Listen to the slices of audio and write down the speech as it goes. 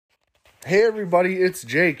Hey everybody, it's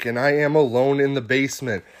Jake, and I am alone in the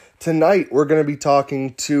basement. Tonight, we're going to be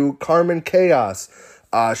talking to Carmen Chaos.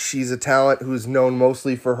 She's a talent who's known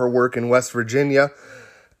mostly for her work in West Virginia,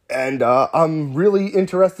 and I'm really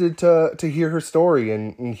interested to hear her story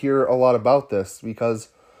and hear a lot about this because,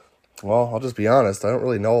 well, I'll just be honest, I don't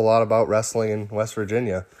really know a lot about wrestling in West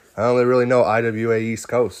Virginia. I only really know IWA East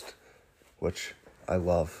Coast, which I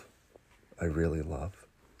love. I really love.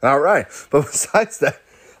 All right, but besides that,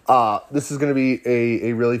 this is going to be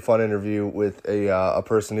a really fun interview with a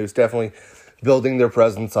person who's definitely building their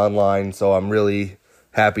presence online. So I'm really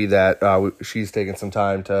happy that she's taking some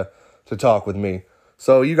time to talk with me.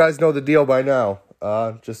 So you guys know the deal by now.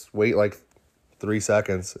 Just wait like 3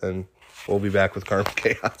 seconds and we'll be back with Carmen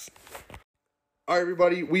Chaos. All right,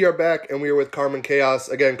 everybody, we are back and we are with Carmen Chaos.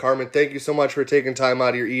 Again, Carmen, thank you so much for taking time out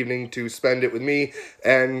of your evening to spend it with me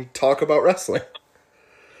and talk about wrestling.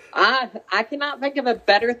 I cannot think of a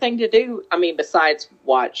better thing to do. I mean, besides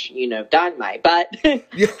watch, Dynamite. But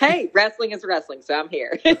Yeah. Hey, wrestling is wrestling, so I'm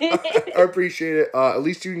here. I appreciate it. At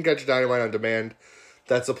least you can catch Dynamite on demand.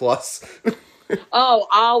 That's a plus. Oh,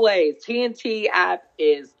 always. TNT app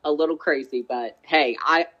is a little crazy, but hey,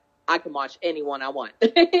 I can watch anyone I want.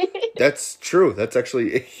 That's true. That's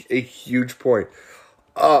actually a huge point.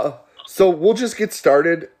 So we'll just get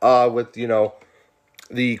started with,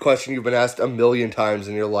 the question you've been asked a million times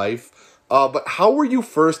in your life. But how were you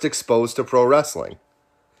first exposed to pro wrestling?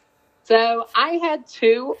 So I had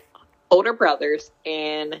two older brothers,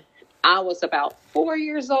 and I was about 4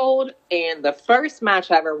 years old, and the first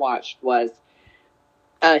match I ever watched was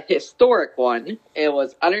a historic one. It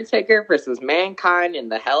was Undertaker versus Mankind in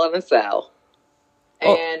the Hell in a Cell.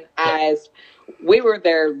 Oh. And as we were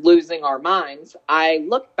there losing our minds, I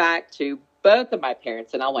looked back to both of my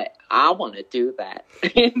parents and I went, I want to do that.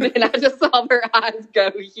 And then I just saw their eyes go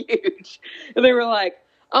huge. And they were like,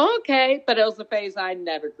 oh, okay. But it was a phase I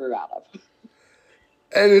never grew out of.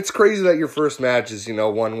 And it's crazy that your first match is,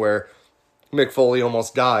 one where Mick Foley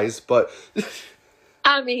almost dies, but...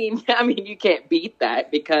 I mean, you can't beat that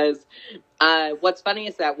because what's funny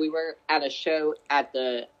is that we were at a show at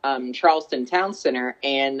the Charleston Town Center,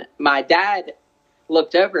 and my dad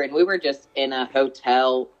looked over, and we were just in a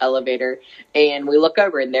hotel elevator, and we look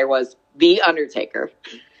over, and there was The Undertaker.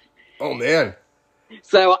 Oh, man.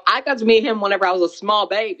 So I got to meet him whenever I was a small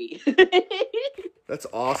baby. That's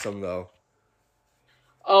awesome, though.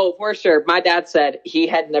 Oh, for sure. My dad said he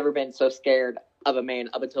had never been so scared of a man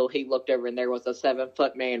up until he looked over and there was a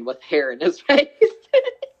 7-foot man with hair in his face.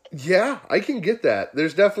 Yeah, I can get that.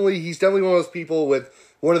 He's definitely one of those people with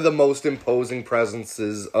one of the most imposing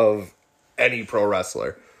presences of any pro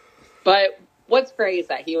wrestler. But what's great is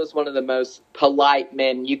that he was one of the most polite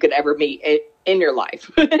men you could ever meet in your life.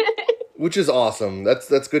 Which is awesome.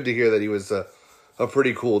 That's good to hear that he was a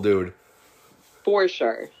pretty cool dude. For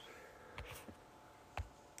sure.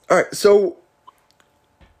 All right, so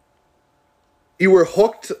you were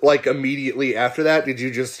hooked, immediately after that? Did you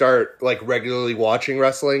just start, regularly watching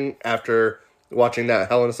wrestling after watching that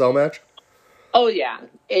Hell in a Cell match? Oh, yeah.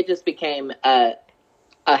 It just became a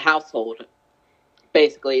household,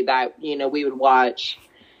 basically, that, we would watch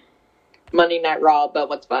Monday Night Raw. But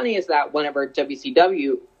what's funny is that whenever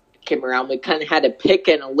WCW came around, we kind of had to pick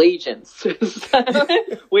an allegiance. So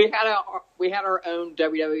we had our own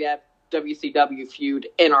WWF, WCW feud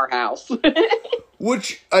in our house.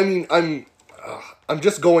 Which, I mean, I'm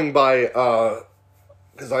just going by,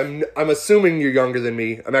 because I'm assuming you're younger than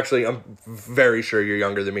me. I'm very sure you're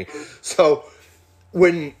younger than me. So,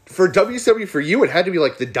 for WCW, for you, it had to be,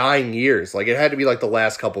 the dying years. It had to be, the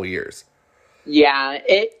last couple years. Yeah,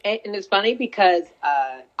 and it's funny because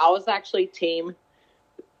I was actually team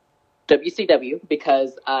WCW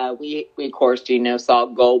because we of course, saw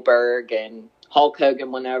Goldberg and Hulk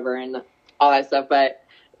Hogan went over and all that stuff. But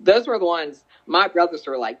those were the ones my brothers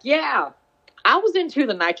were like, yeah, I was into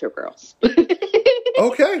the Nitro Girls.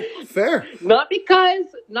 Okay, fair. Not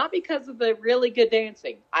because of the really good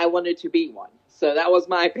dancing. I wanted to be one. So that was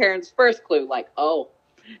my parents' first clue. Oh,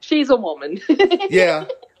 she's a woman. Yeah.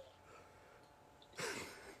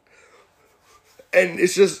 And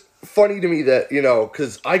it's just funny to me that,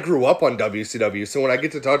 because I grew up on WCW. So when I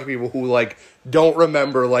get to talk to people who, don't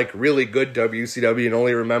remember, really good WCW and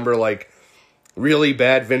only remember, really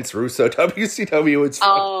bad Vince Russo WCW, it's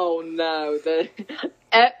funny. Oh, no.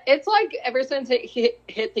 It's ever since it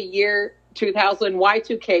hit the year 2000,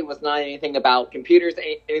 Y2K was not anything about computers,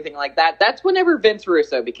 anything like that. That's whenever Vince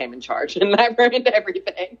Russo became in charge, and that ruined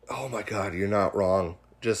everything. Oh, my God, you're not wrong.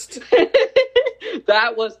 Just...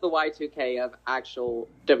 That was the Y2K of actual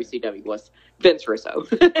WCW, was Vince Russo.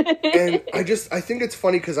 And I think it's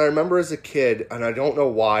funny because I remember as a kid, and I don't know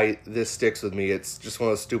why this sticks with me, it's just one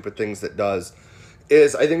of those stupid things that does,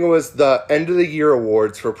 is I think it was the end of the year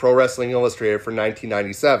awards for Pro Wrestling Illustrated for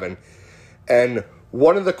 1997. And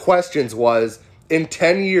one of the questions was, in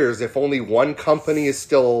 10 years, if only one company is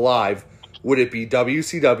still alive, would it be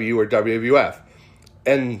WCW or WWF?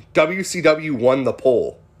 And WCW won the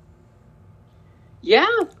poll. Yeah.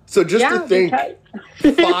 So just to think,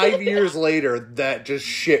 5 years later, that just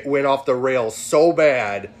shit went off the rails so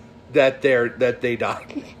bad that they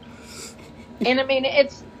died. And I mean,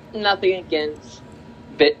 it's nothing against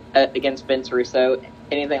Vince Russo,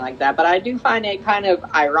 anything like that, but I do find it kind of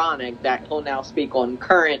ironic that he'll now speak on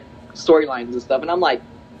current storylines and stuff, and I'm like,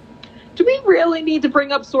 do we really need to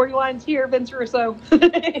bring up storylines here, Vince Russo?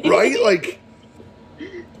 Right? Like,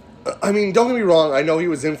 I mean, don't get me wrong, I know he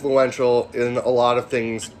was influential in a lot of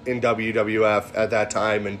things in WWF at that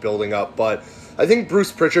time and building up, but I think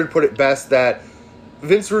Bruce Pritchard put it best that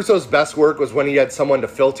Vince Russo's best work was when he had someone to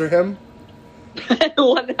filter him.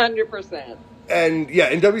 100%. And, yeah,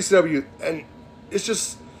 in WCW, and it's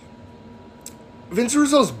just, Vince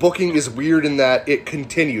Russo's booking is weird in that it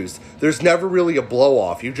continues. There's never really a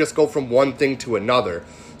blow-off. You just go from one thing to another.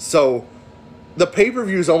 So the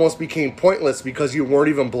pay-per-views almost became pointless because you weren't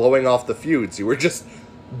even blowing off the feuds. You were just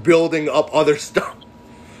building up other stuff.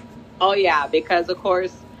 Oh, yeah, because, of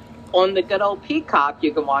course, on the good old Peacock,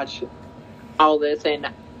 you can watch all this, and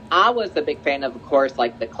I was a big fan of course,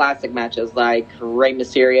 like, the classic matches, like Rey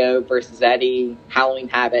Mysterio versus Eddie, Halloween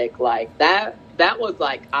Havoc, like, that was,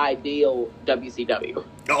 like, ideal WCW.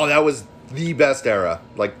 Oh, that was the best era.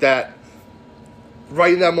 Like, that,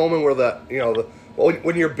 right in that moment where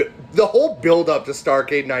when you're, the whole build-up to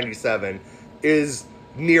Starrcade 97 is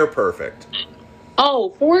near perfect. Oh,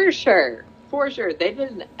 for sure. For sure. They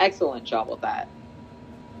did an excellent job with that.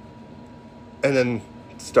 And then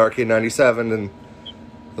Starrcade 97 and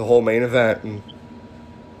the whole main event, and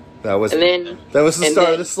that was the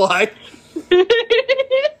start of the slide.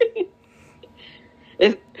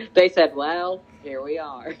 They said, well, here we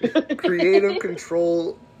are. Creative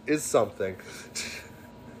control is something.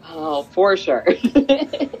 Oh, for sure.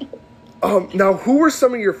 Now, who were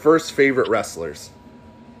some of your first favorite wrestlers?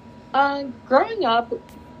 Growing up,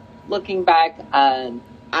 looking back,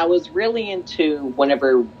 I was really into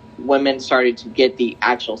whenever women started to get the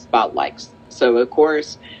actual spotlights. So, of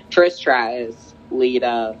course, Trish Stratus,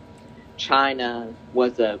 Lita, Chyna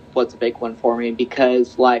was a big one for me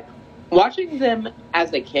because, like, watching them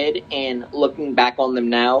as a kid and looking back on them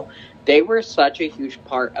now, they were such a huge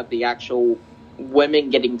part of the actual women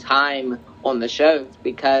getting time on the shows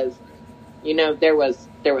because, you know, there was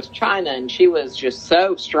Chyna and she was just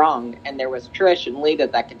so strong, and there was Trish and Lita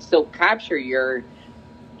that could still capture your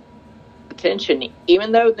attention,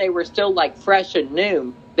 even though they were still, like, fresh and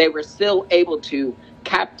new, they were still able to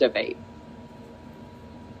captivate.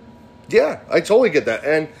 Yeah, I totally get that.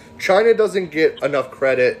 And Chyna doesn't get enough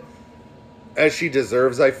credit as she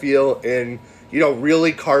deserves, I feel, in, you know,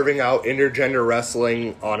 really carving out intergender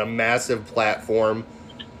wrestling on a massive platform.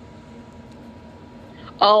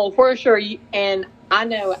 Oh, for sure. And I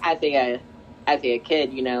know as a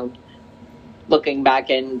kid, you know, looking back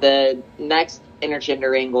in the next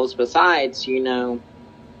intergender angles besides, you know,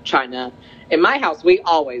 Chyna, in my house, we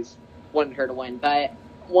always wanted her to win. But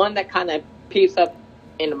one that kind of peeps up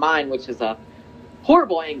into mine, which is a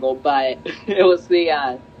horrible angle, but it was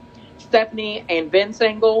the Stephanie and Vince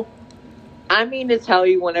angle. I mean to tell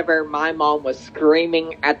you, whenever my mom was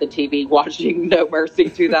screaming at the TV watching No Mercy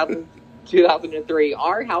 2003,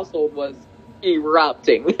 our household was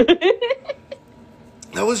erupting.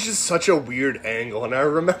 That was just such a weird angle, and I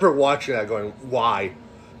remember watching that going, why?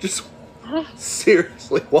 Just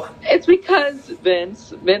seriously, why? It's because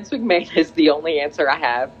Vince McMahon is the only answer I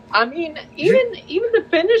have. I mean, even the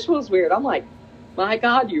finish was weird. I'm like, my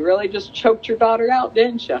God, you really just choked your daughter out,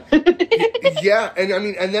 didn't you? Yeah, and I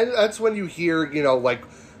mean, and then that's when you hear, you know, like,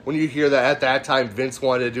 when you hear that at that time Vince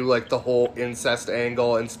wanted to do, like, the whole incest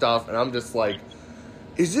angle and stuff, and I'm just like,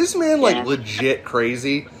 is this man, like, legit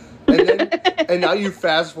crazy? And then, and now you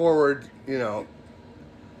fast forward, you know,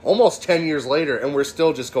 almost 10 years later, and we're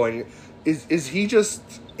still just going, is he just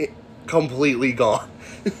completely gone?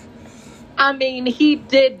 I mean, he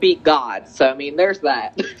did beat God, so, I mean, there's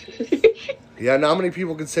that. Yeah, not many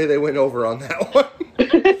people can say they went over on that one.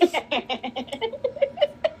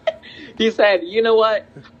 He said, you know what?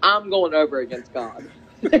 I'm going over against God.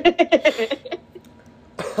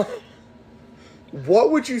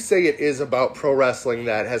 What would you say it is about pro wrestling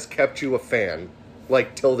that has kept you a fan,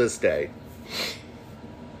 like, till this day?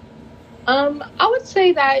 I would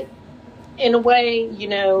say that in a way,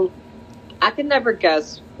 I can never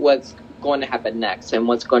guess what's going to happen next and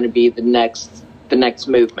what's going to be the next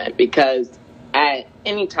movement, because at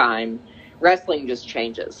any time wrestling just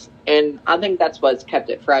changes. And I think that's what's kept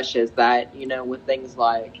it fresh, is that, with things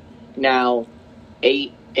like now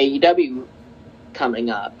AEW coming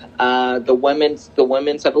up, the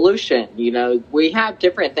women's evolution, we have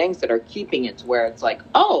different things that are keeping it to where it's like,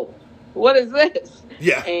 oh, what is this?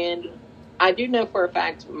 Yeah. And I do know for a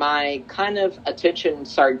fact my kind of attention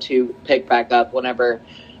started to pick back up whenever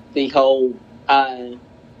the whole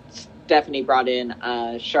Stephanie brought in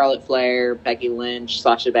Charlotte Flair, Becky Lynch,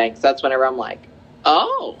 Sasha Banks. That's whenever I'm like,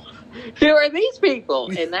 oh, who are these people?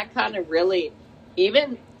 And that kind of really,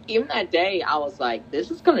 even that day, I was like,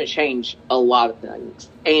 this is going to change a lot of things.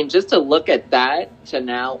 And just to look at that to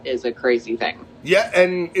now is a crazy thing. Yeah,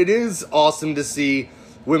 and it is awesome to see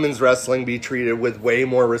women's wrestling be treated with way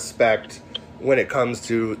more respect when it comes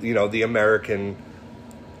to, the American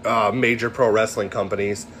major pro wrestling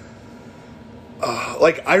companies.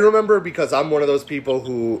 I remember, because I'm one of the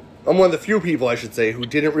few people, I should say, who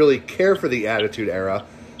didn't really care for the Attitude Era,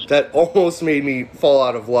 that almost made me fall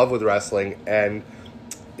out of love with wrestling. And,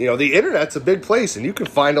 the internet's a big place, and you can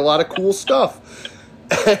find a lot of cool stuff.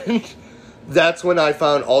 And that's when I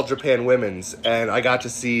found All Japan Women's, and I got to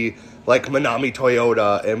see, Manami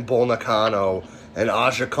Toyota and Bull Nakano and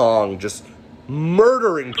Aja Kong just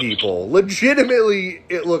murdering people. Legitimately,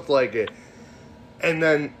 it looked like it. And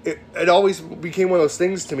then it always became one of those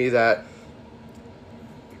things to me that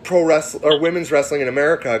women's wrestling in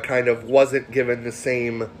America kind of wasn't given the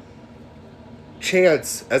same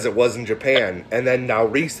chance as it was in Japan. And then now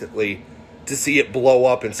recently, to see it blow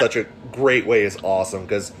up in such a great way is awesome.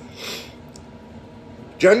 Because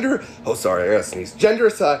gender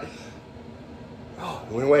aside, oh,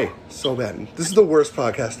 it went away so bad. This is the worst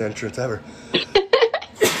podcast entrance ever.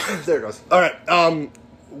 There it goes. All right.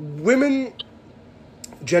 Women,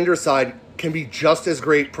 gender aside, can be just as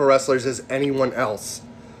great pro wrestlers as anyone else.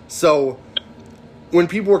 So when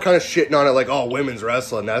people were kind of shitting on it, like, oh, women's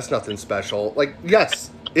wrestling, that's nothing special.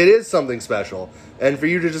 Yes, it is something special. And for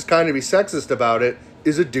you to just kind of be sexist about it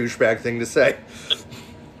is a douchebag thing to say.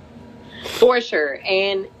 For sure.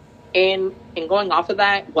 And going off of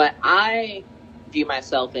that, what I view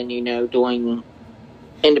myself in, doing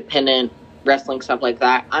independent wrestling stuff like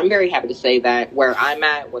that, I'm very happy to say that where I'm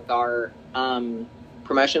at with our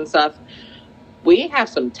promotion stuff, we have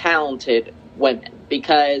some talented women.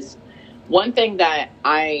 Because one thing that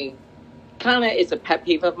I kind of is a pet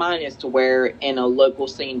peeve of mine is to where in a local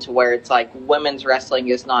scene to where it's like women's wrestling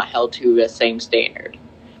is not held to the same standard.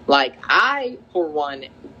 I, for one,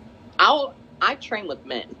 I train with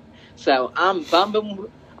men, so I'm bumping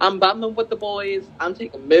with the boys. I'm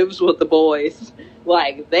taking moves with the boys.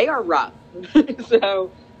 They are rough.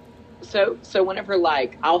 so whenever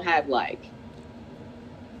I'll have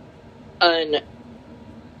an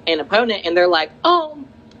opponent and they're like, oh,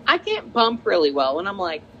 I can't bump really well, and I'm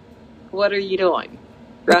like, what are you doing?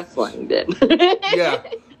 Wrestling then. Yeah.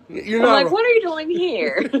 You're not what are you doing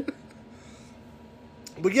here?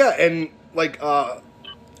 But yeah, and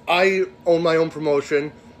I own my own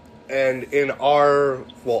promotion, and in our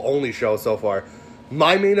only show so far,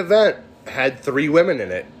 my main event had 3 women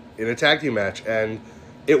in it in a tag team match, and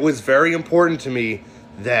it was very important to me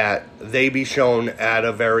that they be shown at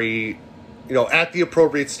a very, at the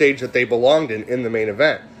appropriate stage that they belonged in the main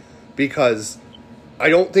event, because I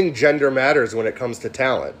don't think gender matters when it comes to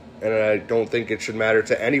talent, and I don't think it should matter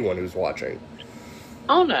to anyone who's watching.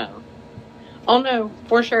 Oh no,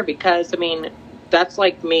 for sure, because that's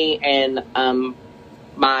like me and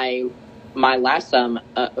my last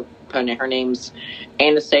opponent. Her name's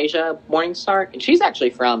Anastasia Morningstar, and she's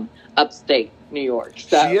actually from upstate New York.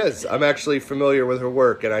 So. She is. I'm actually familiar with her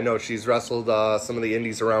work, and I know she's wrestled some of the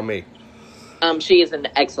indies around me. She is an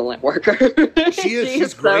excellent worker. She is.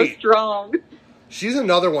 She's great. So strong. She's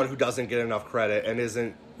another one who doesn't get enough credit and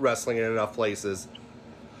isn't wrestling in enough places.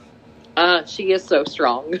 She is so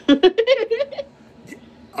strong.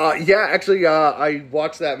 Yeah, actually, I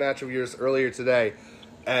watched that match of yours earlier today,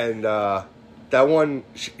 and that one,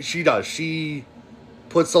 she does. She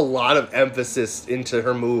puts a lot of emphasis into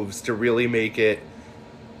her moves to really make it,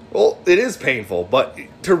 well, it is painful, but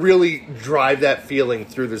to really drive that feeling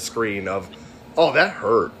through the screen of, oh, that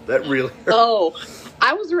hurt. That really hurt. Oh,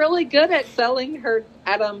 I was really good at selling her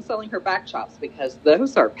back chops because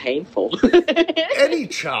those are painful. Any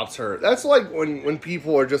chops hurt. That's like when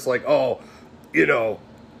people are just like, oh,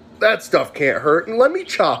 that stuff can't hurt, and let me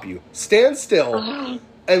chop you. Stand still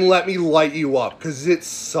and let me light you up, because it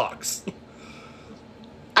sucks.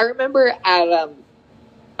 I remember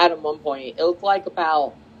at at one point. It was like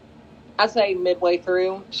about, I'd say midway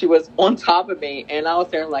through, she was on top of me, and I was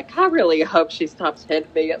there like, I really hope she stops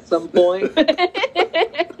hitting me at some point.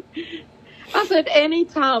 I said,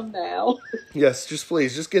 anytime now. Yes, just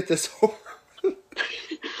please, just get this over.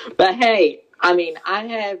 But hey, I mean,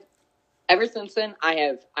 ever since then,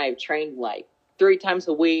 I have trained like 3 times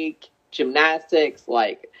a week, gymnastics.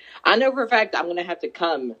 Like, I know for a fact I'm going to have to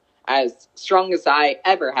come as strong as I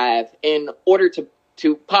ever have in order to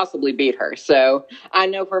possibly beat her. So I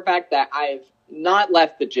know for a fact that I've not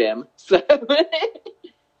left the gym. So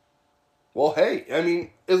Well, hey, I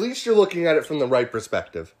mean, at least you're looking at it from the right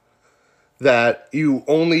perspective. That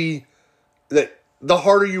the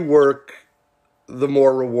harder you work, the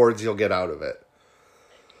more rewards you'll get out of it.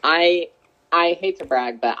 I hate to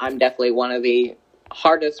brag, but I'm definitely one of the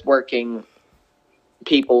hardest working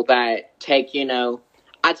people that take,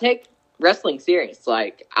 I take wrestling serious.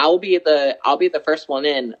 Like, I'll be the first one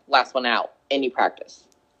in, last one out, any practice.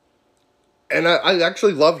 And I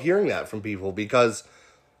actually love hearing that from people, because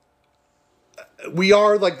we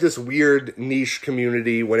are like this weird niche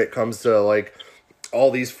community when it comes to like all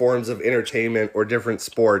these forms of entertainment or different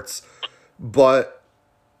sports, but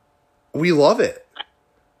we love it.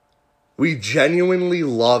 We genuinely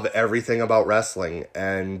love everything about wrestling,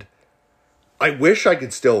 and I wish I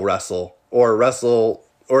could still wrestle, or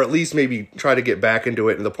at least maybe try to get back into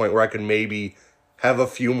it to the point where I can maybe have a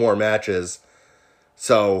few more matches.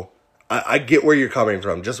 So I get where you're coming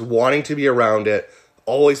from. Just wanting to be around it,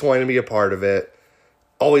 always wanting to be a part of it,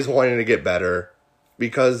 always wanting to get better,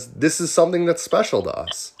 because this is something that's special to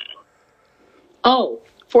us. Oh,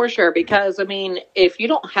 for sure. Because, I mean, if you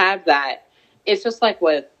don't have that, it's just like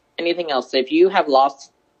with anything else. If you have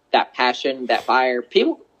lost that passion, that fire,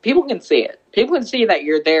 people can see it. People can see that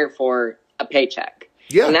you're there for a paycheck.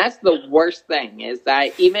 Yeah. And that's the worst thing, is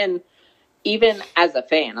that even as a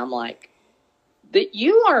fan, I'm like, that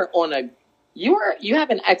you have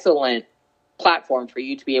an excellent platform for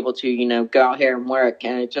you to be able to, go out here and work.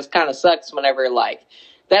 And it just kind of sucks whenever, like,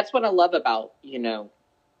 that's what I love about,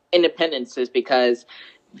 independence, is because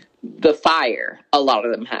the fire a lot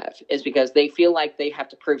of them have is because they feel like they have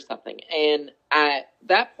to prove something. And at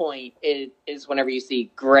that point, it is whenever you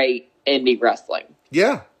see great indie wrestling.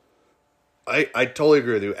 Yeah. I totally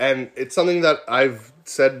agree with you. And it's something that I've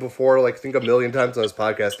said before, like, I think a million times on this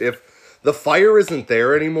podcast. If the fire isn't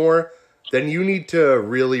there anymore, then you need to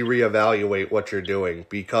really reevaluate what you're doing,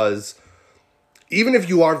 because even if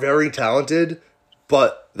you are very talented,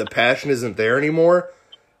 but the passion isn't there anymore,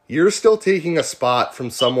 you're still taking a spot from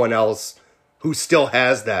someone else who still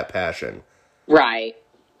has that passion. Right.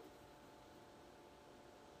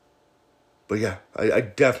 But yeah, I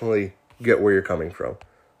definitely get where you're coming from.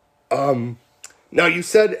 Now, you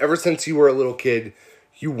said ever since you were a little kid,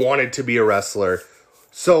 you wanted to be a wrestler.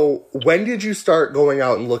 So when did you start going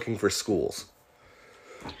out and looking for schools?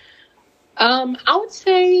 I would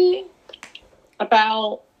say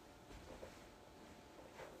about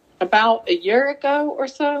a year ago or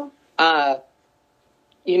so. Around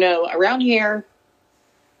here,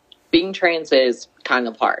 being trans is kind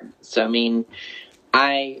of hard. So, I mean,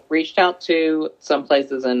 I reached out to some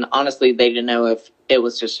places, and honestly, they didn't know if it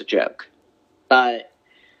was just a joke. But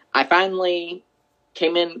I finally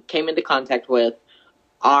came into contact with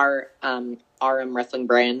our RM wrestling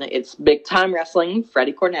brand. It's Big Time Wrestling,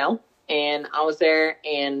 Freddie Cornell. And I was there,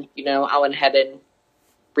 and, I went ahead and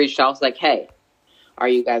reached out. I was like, hey, are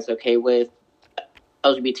you guys okay with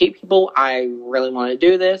LGBT people? I really want to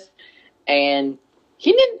do this. And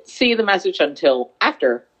he didn't see the message until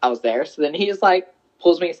after I was there. So then he just, like,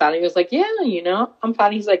 pulls me aside, and he was like, yeah, I'm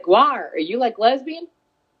fine. He's like, why? Are you, like, lesbian?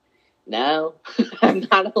 No, I'm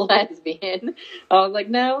not a lesbian. I was like,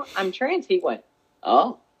 no, I'm trans. He went,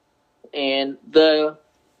 oh. And the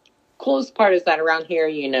coolest part is that around here,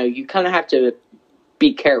 you kind of have to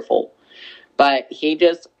be careful. But he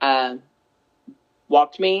just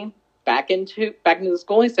walked me back into the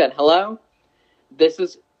school. He said, hello, this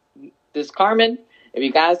is Carmen. If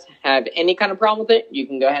you guys have any kind of problem with it, you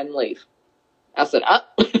can go ahead and leave. I said,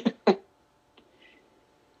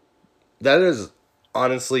 That is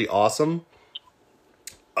honestly awesome.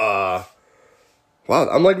 Wow,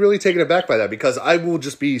 I'm like really taken aback by that, because I will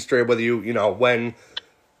just be straight up with you, when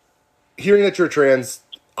hearing that you're trans,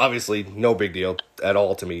 obviously no big deal at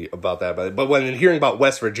all to me about that, but when hearing about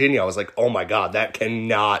West Virginia, I was like, oh my God, that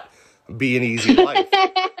cannot be an easy life.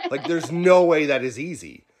 Like, there's no way that is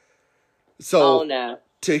easy. So, oh, no.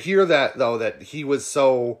 To hear that, though, that he was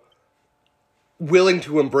so willing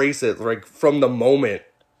to embrace it, like, from the moment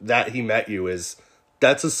that he met you,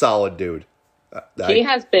 that's a solid dude. He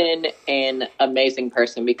has been an amazing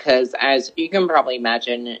person because, as you can probably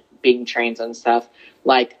imagine, being trans and stuff,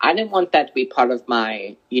 like, I didn't want that to be part of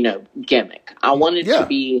my, gimmick. I wanted to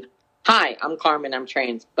be, hi, I'm Carmen, I'm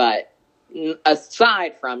trans, but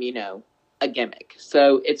aside from, a gimmick.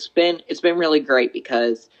 So it's been really great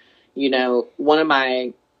because, one of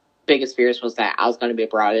my biggest fears was that I was going to be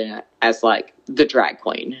brought in as, like, the drag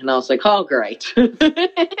queen. And I was like, oh, great.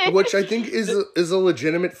 Which I think is a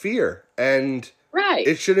legitimate fear. And right.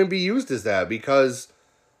 It shouldn't be used as that, because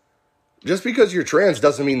just because you're trans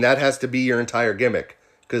doesn't mean that has to be your entire gimmick,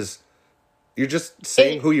 because you're just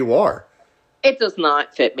saying who you are. It does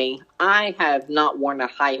not fit me. I have not worn a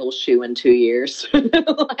high heel shoe in 2 years.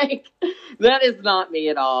 Like, that is not me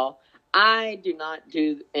at all. I do not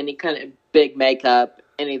do any kind of big makeup,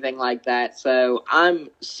 anything like that. So I'm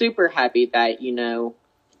super happy that,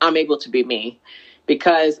 I'm able to be me.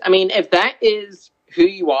 Because, I mean, if that is who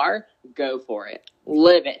you are, go for it.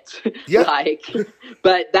 Live it. Yeah.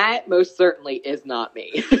 But that most certainly is not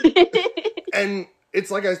me. And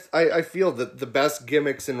it's like I feel that the best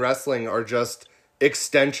gimmicks in wrestling are just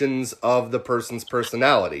extensions of the person's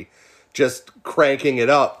personality. Just cranking it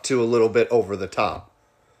up to a little bit over the top.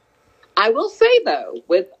 I will say, though,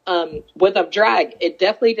 with Up Drag, it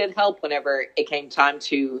definitely did help whenever it came time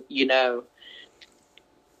to,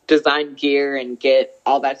 design gear and get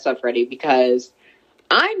all that stuff ready, because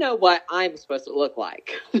I know what I'm supposed to look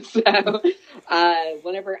like. So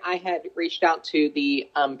whenever I had reached out to the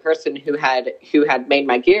person who had made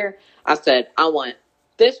my gear, I said, I want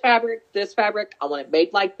this fabric, I want it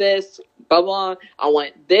made like this, blah, blah. I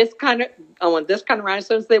want this kind of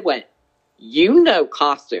rhinestones. They went,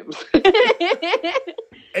 costumes.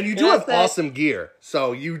 And you do have awesome gear,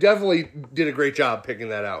 so you definitely did a great job picking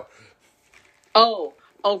that out. Oh,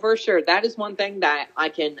 for sure. That is one thing that I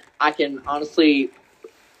can honestly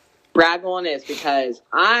brag on, is because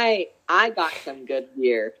I got some good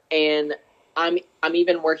gear, and I'm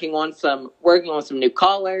even working on some new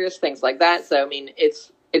collars, things like that. So I mean,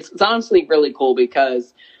 it's honestly really cool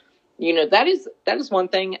because that is one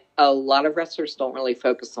thing a lot of wrestlers don't really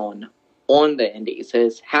focus on the indies,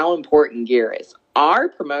 is how important gear is. Our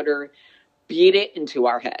promoter beat it into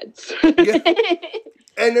our heads. Yeah.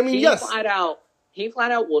 And I mean, he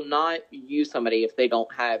flat out will not use somebody if they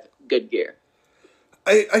don't have good gear.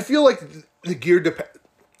 I feel like the gear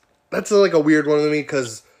that's like a weird one to me,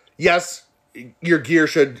 because yes, your gear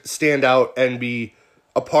should stand out and be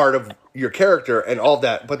a part of your character and all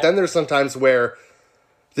that, but then there's sometimes where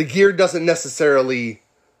the gear doesn't necessarily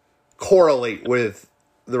correlate with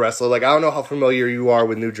the wrestler. Like, I don't know how familiar you are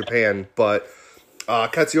with New Japan, but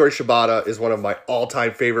Katsuyori Shibata is one of my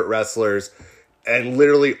all-time favorite wrestlers, and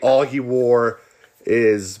literally all he wore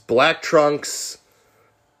is black trunks,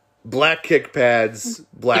 black kick pads,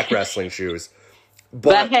 black wrestling shoes.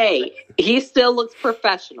 But hey, he still looks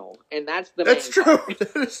professional, and that's the main part.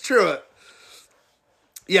 That's true.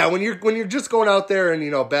 Yeah, when you're just going out there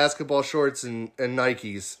in basketball shorts and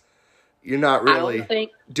Nikes, you're not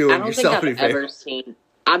really doing yourself any favor.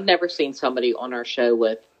 I've never seen somebody on our show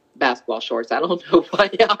with basketball shorts. I don't know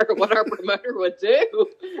what our promoter would do.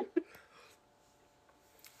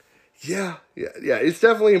 Yeah. It's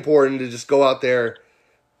definitely important to just go out there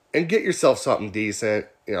and get yourself something decent.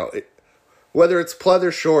 Whether it's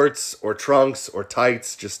pleather shorts or trunks or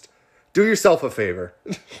tights, just do yourself a favor.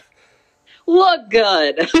 Look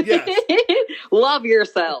good. Yes. Love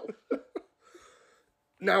yourself.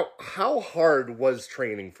 Now, how hard was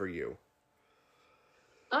training for you?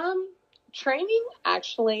 Training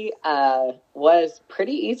actually was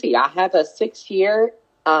pretty easy. I have a 6-year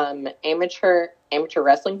amateur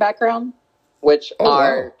wrestling background, which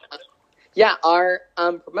our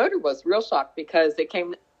promoter was real shocked because it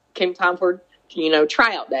came time for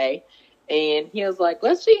tryout day, and he was like,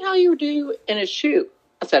 let's see how you do in a shoot.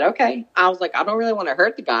 I said, okay. I was like, I don't really want to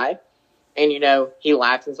hurt the guy, and he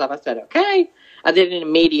laughed and stuff. I said, okay. I did an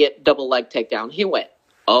immediate double leg takedown. He went,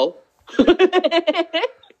 oh.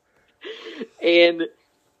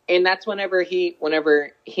 And that's whenever he kind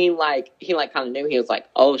of knew, he was like,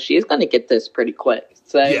 oh, she's going to get this pretty quick.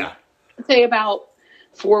 So yeah. I'd say about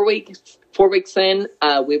 4 weeks in,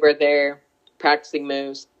 we were there practicing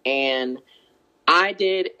moves, and I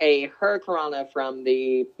did a hurricanrana from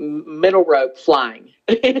the middle rope flying.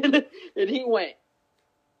 And he went,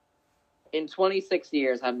 in 26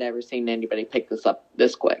 years, I've never seen anybody pick this up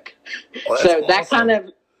this quick. Oh, so awesome.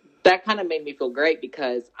 that kind of made me feel great,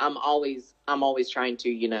 because I'm always trying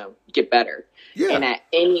to, get better. Yeah. And at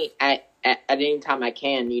any time I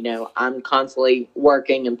can, I'm constantly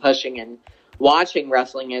working and pushing, and watching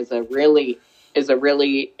wrestling is a really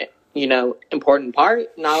important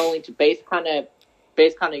part, not only to base kind of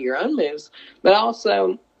your own moves, but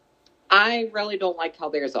also I really don't like how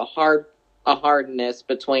there's a hardness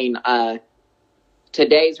between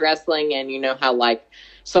today's wrestling and how like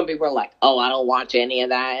some people are like, oh, I don't watch any of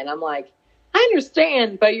that, and I'm like, I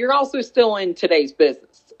understand, but you're also still in today's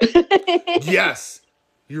business. Yes,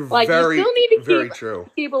 you're like very, you still need to very true.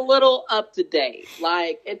 Keep a little up to date.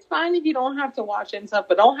 Like it's fine if you don't have to watch it and stuff,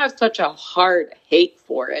 but don't have such a hard hate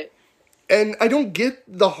for it. And I don't get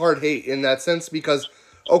the hard hate in that sense because,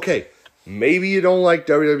 okay, maybe you don't like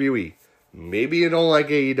WWE, maybe you don't like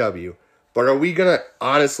AEW, but are we gonna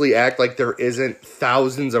honestly act like there isn't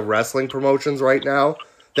thousands of wrestling promotions right now?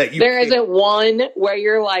 There isn't one where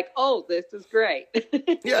you're like, oh, this is great.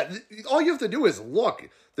 Yeah, all you have to do is look.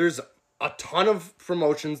 There's a ton of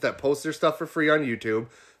promotions that post their stuff for free on YouTube,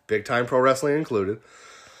 Big Time Pro Wrestling included.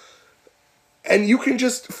 And you can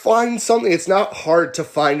just find something. It's not hard to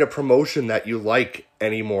find a promotion that you like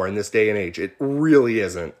anymore in this day and age. It really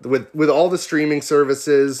isn't. With all the streaming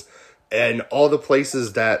services and all the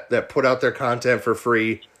places that put out their content for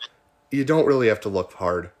free, you don't really have to look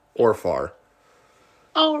hard or far.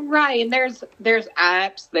 Oh, right. And there's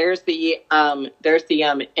apps. There's the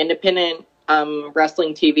independent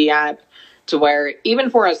wrestling TV app, to where even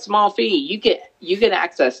for a small fee, you get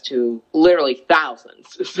access to literally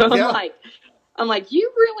thousands. So yeah. I'm like,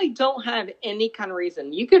 you really don't have any kind of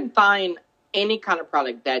reason. You can find any kind of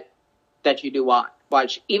product that you do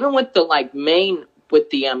watch. Even with the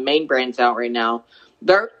main brands out right now,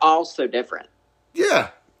 they're all so different. Yeah.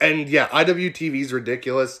 And yeah, IWTV is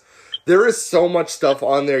ridiculous. There is so much stuff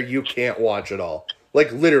on there you can't watch it all.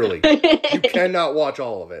 Like, literally. You cannot watch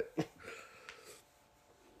all of it.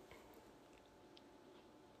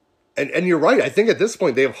 And you're right. I think at this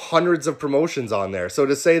point they have hundreds of promotions on there. So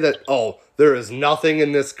to say that, oh, there is nothing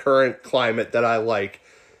in this current climate that I like,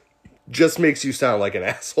 just makes you sound like an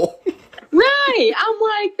asshole. Right. I'm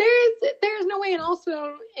like, there's no way. And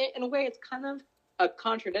also, in a way, it's kind of a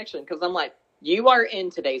contradiction. Because I'm like, you are in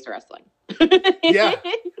today's wrestling. Yeah.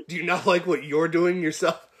 Do you not like what you're doing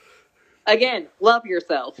yourself? Again, love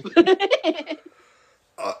yourself.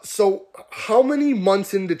 So, how many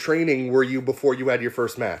months into training were you before you had your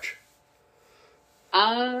first match?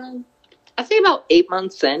 I'd say about 8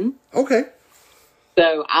 months in. Okay.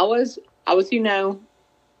 So I was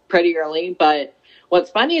pretty early. But what's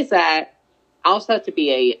funny is that I also had to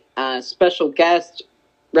be a special guest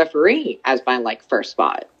referee as my first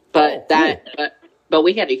spot. But but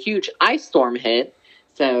we had a huge ice storm hit,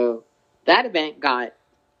 so that event got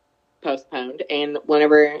postponed. And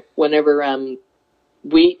whenever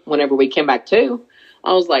we came back to,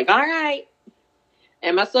 I was like, all right,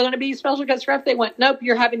 am I still going to be special guest ref? They went, nope,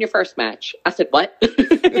 you're having your first match. I said, what?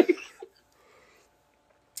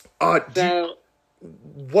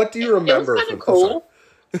 What do you remember? It was kind of cool.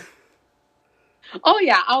 Oh,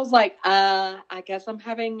 yeah. I was like, I guess I'm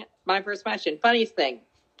having my first match. And funniest thing,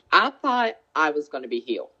 I thought I was going to be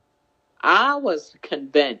heel. I was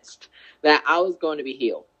convinced that I was going to be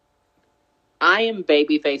heel. I am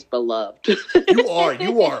babyface beloved.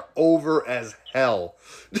 You are over as hell.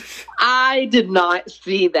 I did not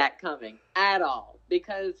see that coming at all.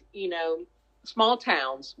 Because, small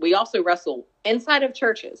towns, we also wrestle inside of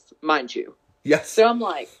churches, mind you. Yes. So I'm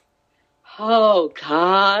like, oh,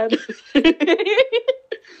 God.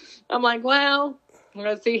 I'm like, well, I'm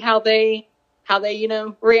going to see how they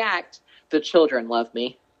react. The children love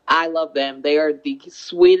me. I love them. They are the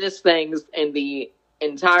sweetest things in the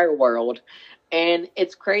entire world. And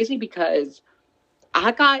it's crazy because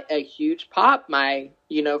I got a huge pop my,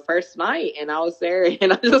 first night. And I was there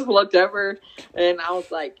and I just looked over and I was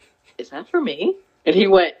like, is that for me? And he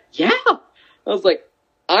went, yeah. I was like,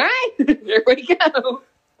 all right, here we go.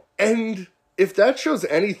 And if that shows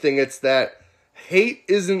anything, it's that hate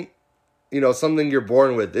isn't, something you're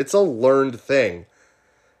born with. It's a learned thing.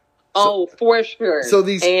 Oh, for sure. So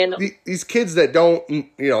these kids that don't,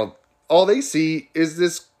 all they see is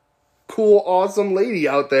this cool, awesome lady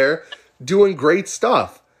out there doing great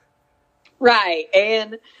stuff. Right.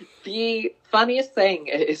 And the funniest thing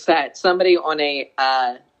is that somebody on a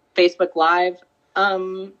Facebook Live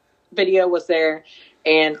video was there,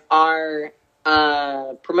 and our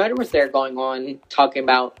promoter was there going on talking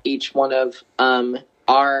about each one of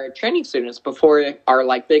our training students before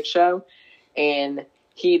our big show. And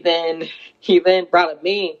he then brought up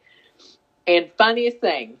me. And funniest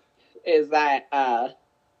thing is that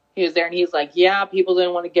he was there and he's like, yeah, people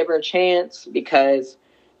didn't want to give her a chance because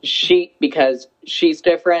she's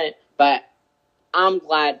different, but I'm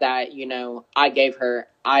glad that, I gave her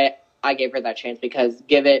that chance, because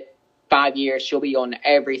give it 5 years, she'll be on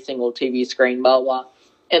every single TV screen, blah, blah.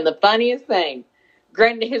 And the funniest thing,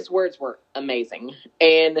 granted, his words were amazing.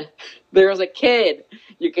 And there was a kid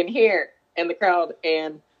you can hear in the crowd,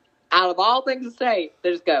 and out of all things to say,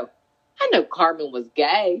 they just go, I know Carmen was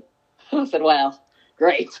gay. I said, well,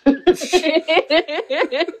 great. And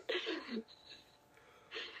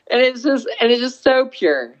it's just so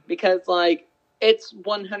pure, because like, it's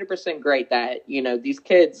 100% great that, you know, these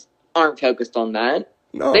kids aren't focused on that.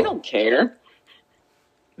 No. They don't care.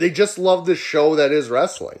 They just love the show that is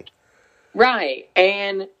wrestling. Right.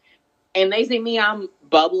 And they see me, I'm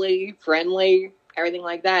bubbly, friendly, everything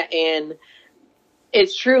like that. And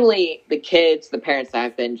it's truly the kids, the parents that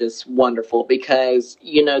have been just wonderful, because,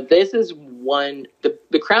 you know, this is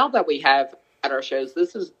the crowd that we have at our shows.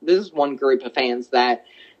 This is one group of fans that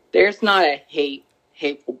there's not a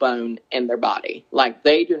hateful bone in their body. Like,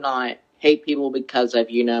 they do not hate people because of,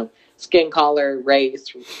 you know, skin color,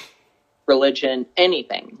 race, religion,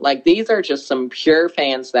 anything. Like, these are just some pure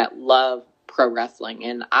fans that love pro wrestling,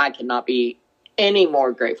 and I cannot be any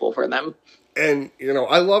more grateful for them. And, you know,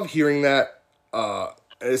 I love hearing that,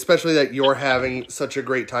 especially that you're having such a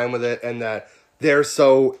great time with it, and that they're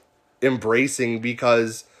so embracing,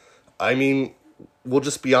 because, I mean, we'll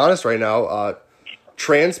just be honest right now,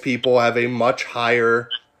 trans people have a much higher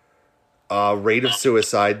rate of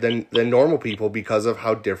suicide than normal people because of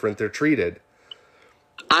how different they're treated.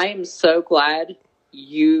 I am so glad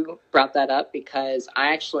you brought that up, because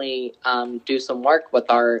I actually do some work with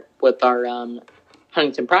our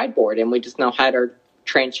Huntington Pride Board, and we just now had our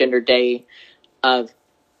Transgender Day of,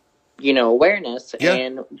 you know, awareness,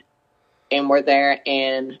 and we're there,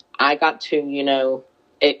 and I got to,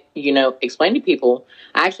 explain to people.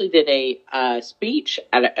 I actually did a speech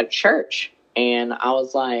at a church, and I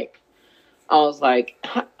was like,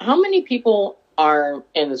 how many people are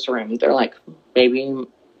in this room? They're like, maybe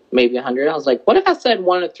 100. I was like, what if I said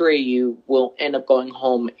 1 of 3 you will end up going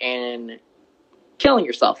home and killing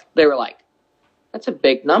yourself? They were like, that's a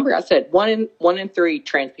big number. I said 1 in 3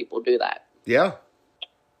 trans people do that. Yeah.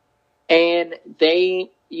 And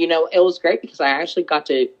they, you know, it was great, because I actually got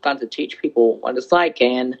to teach people what it's like.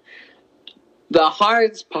 And the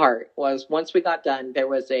hardest part was, once we got done, there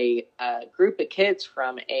was a group of kids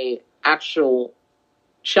from a actual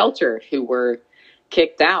shelter who were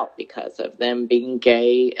kicked out because of them being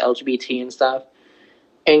gay, LGBT and stuff.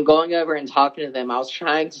 And going over and talking to them, I was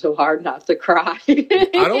trying so hard not to cry. I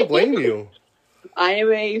don't blame you.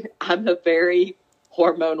 I'm a very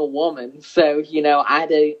hormonal woman, so, you know,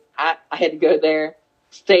 I had to go there,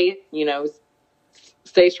 stay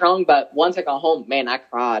strong. But once I got home, man, I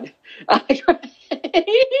cried. I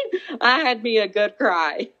had me a good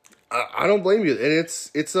cry. I don't blame you, and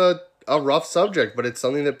it's a rough subject, but it's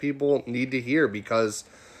something that people need to hear, because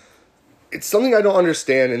it's something I don't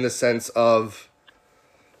understand, in the sense of,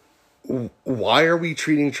 why are we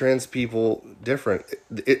treating trans people different?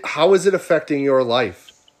 How is it affecting your life?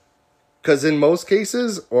 Because in most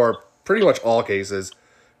cases, or pretty much all cases,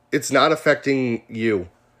 it's not affecting you.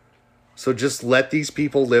 So just let these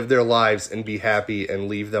people live their lives and be happy, and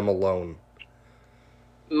leave them alone.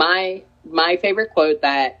 My favorite quote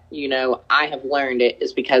that, you know, I have learned it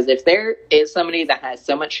is, because if there is somebody that has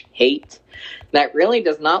so much hate that really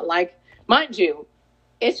does not like, mind you,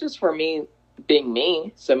 it's just for me being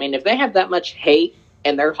me. So, I mean, if they have that much hate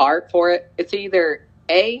in their heart for it, it's either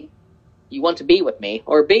A, you want to be with me,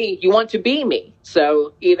 or B, you want to be me.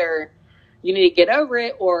 So either you need to get over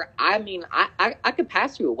it, or, I mean, I could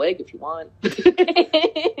pass you a wig if you want.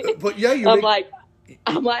 But yeah,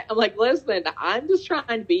 I'm like, listen, I'm just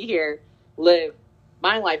trying to be here, live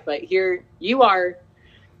my life, but here you are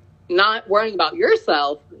not worrying about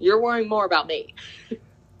yourself. You're worrying more about me.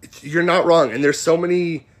 You're not wrong. And there's so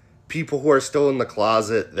many people who are still in the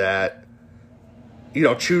closet that, you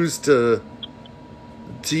know, choose to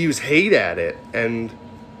use hate at it. And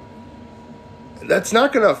that's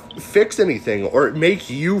not going to fix anything or make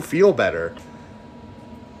you feel better.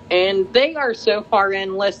 And they are so far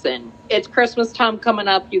in. Listen, it's Christmas time coming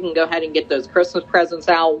up. You can go ahead and get those Christmas presents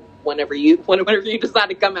out whenever you decide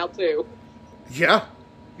to come out too. Yeah,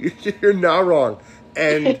 you're not wrong.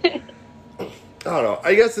 And I don't know.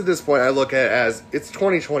 I guess at this point I look at it as, it's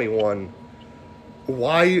 2021.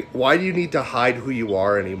 Why do you need to hide who you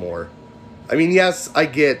are anymore? I mean, yes, I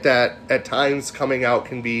get that at times coming out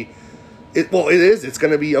can be, it is. It's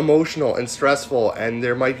going to be emotional and stressful, and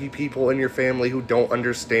there might be people in your family who don't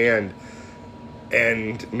understand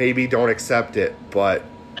and maybe don't accept it. But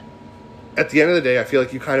at the end of the day, I feel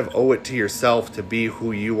like you kind of owe it to yourself to be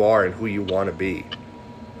who you are and who you want to be.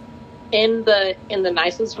 In the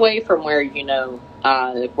nicest way, from where, you know,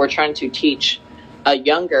 we're trying to teach a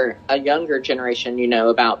younger generation, you know,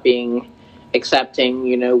 about being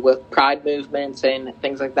accepting, with pride movements and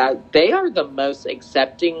things like that. They are the most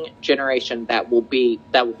accepting generation that will be,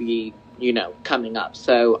 coming up.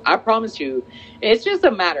 So I promise you, it's just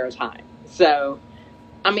a matter of time. So,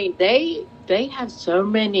 I mean, they have so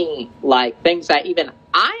many, like, things that even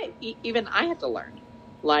I have to learn.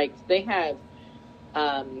 Like, they have,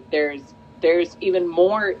 there's even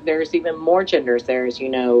more genders. There's,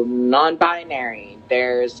 non-binary.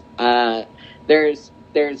 There's a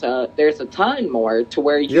ton more to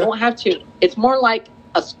where you don't have to. It's more like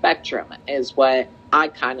a spectrum is what I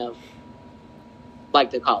kind of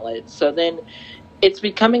like to call it. So then it's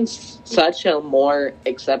becoming such a more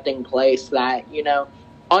accepting place that,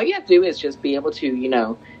 all you have to do is just be able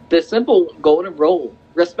to, the simple golden rule,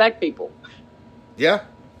 respect people. Yeah.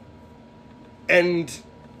 And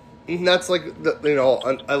that's like,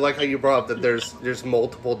 I like how you brought up that there's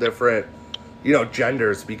multiple different,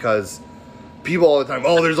 genders, because people all the time,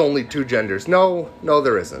 there's only two genders. No,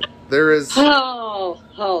 there isn't. There is. Oh,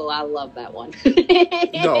 I love that one.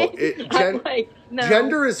 No,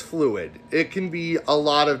 gender is fluid. It can be a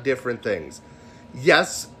lot of different things.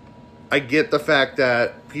 Yes, I get the fact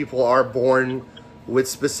that people are born with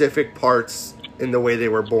specific parts in the way they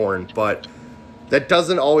were born, but that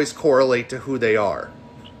doesn't always correlate to who they are.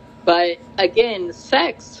 But again,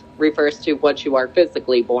 sex refers to what you are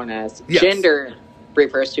physically born as. Yes. Gender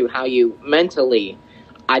refers to how you mentally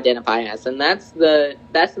identify as, and that's the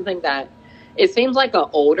thing that it seems like a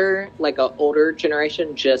older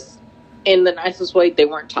generation, just in the nicest way, they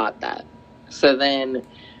weren't taught that. So then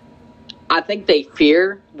I think they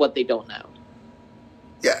fear what they don't know.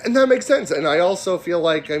 Yeah, and that makes sense. And I also feel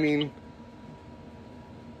like, I mean,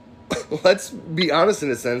 let's be honest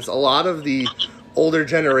in a sense, a lot of the older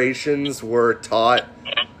generations were taught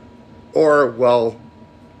or,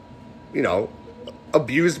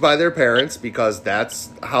 abused by their parents because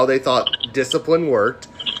that's how they thought discipline worked.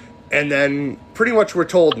 And then pretty much were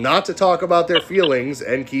told not to talk about their feelings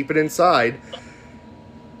and keep it inside.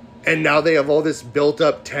 And now they have all this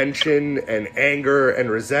built-up tension and anger and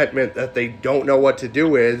resentment that they don't know what to do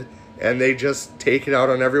with, and they just take it out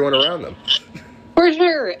on everyone around them. For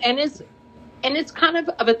sure. And it's kind of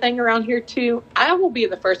a thing around here, too. I will be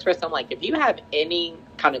the first person, I'm like, if you have any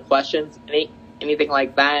kind of questions, anything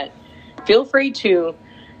like that, feel free to,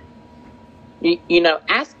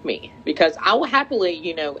 ask me, because I will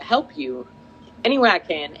happily, help you any way I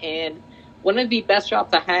can. And one of the best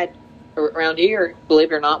jobs I had around here,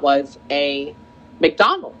 believe it or not, was a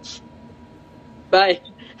McDonald's. But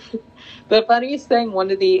the funniest thing,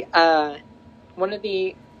 one of the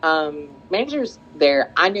managers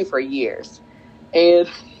there, I knew for years, and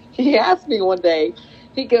he asked me one day.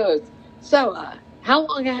 He goes, "So, how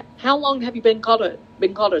long have you been called a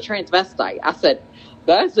transvestite?" I said,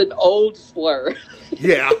 "That's an old slur."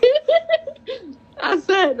 Yeah. I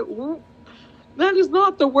said, "That is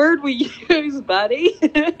not the word we use, buddy."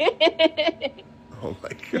 Oh my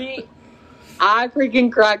God. I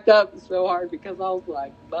freaking cracked up so hard because I was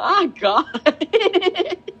like, my God.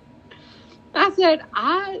 I said,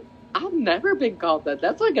 I've never been called that.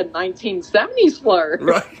 That's like a 1970s slur.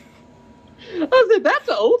 Right. I said, that's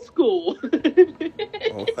old school.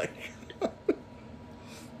 Oh my God.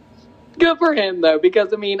 Good for him, though,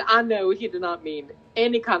 because, I know he did not mean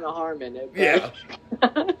any kind of harm in it. Yeah.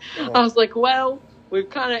 I was like, well,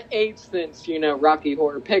 we've kind of aged since, Rocky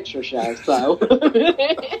Horror Picture Show, so.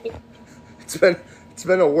 It's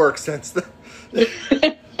been a work since then.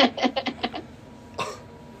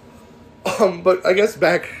 But I guess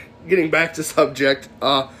getting back to subject,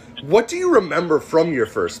 what do you remember from your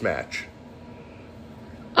first match?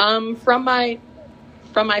 From my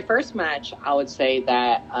first match, I would say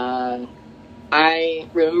that I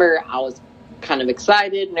remember I was kind of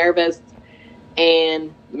excited, nervous,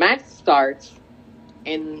 and the match starts,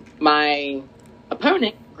 and my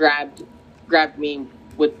opponent grabbed me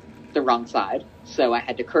with the wrong side, so I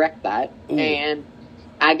had to correct that. Ooh. And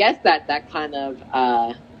I guess that kind of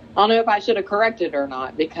I don't know if I should have corrected or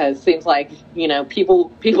not, because it seems like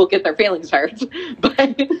people get their feelings hurt, but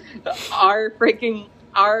our freaking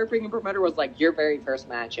promoter was like, your very first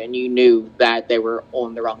match, and you knew that they were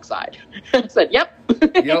on the wrong side. I said, yep.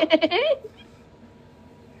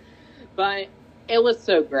 But it was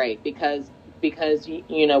so great because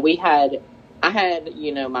I had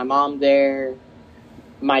my mom there,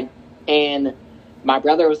 my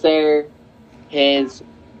brother was there, his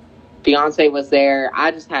fiance was there. I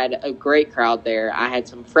just had a great crowd there. I had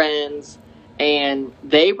some friends, and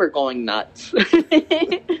they were going nuts.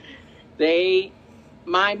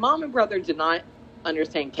 My mom and brother did not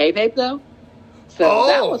understand kayfabe, though. So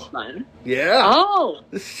that was fun. Yeah. Oh,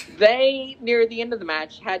 they, near the end of the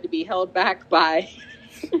match, had to be held back by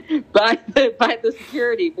the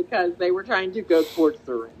security because they were trying to go towards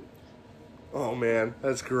the ring. Oh, man.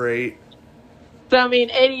 That's great. So, I mean,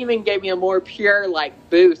 it even gave me a more pure,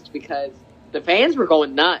 boost because the fans were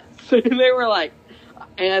going nuts. They were like,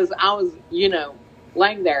 as I was,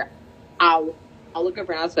 laying there, I'll look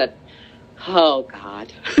over and I said, oh,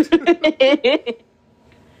 God.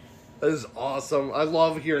 That is awesome. I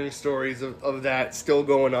love hearing stories of that still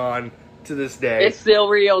going on to this day. It's still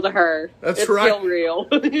real to her. That's right. It's still real.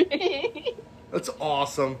 That's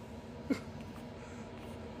awesome.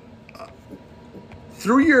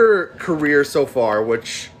 Through your career so far,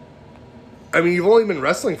 which, I mean, you've only been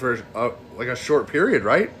wrestling for a short period,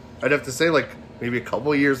 right? I'd have to say maybe a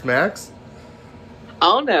couple of years max.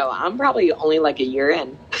 Oh no, I'm probably only a year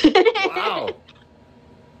in. Wow.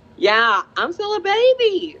 Yeah, I'm still a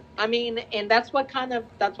baby. I mean, and that's what kind of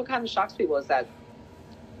shocks people is that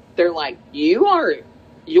they're like, you are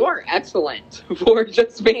excellent for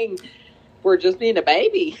just being a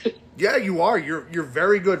baby. Yeah, you are. You're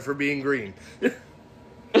very good for being green.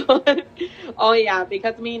 Oh yeah,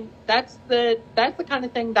 because I mean that's the kind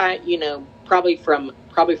of thing that probably from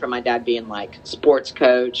my dad being sports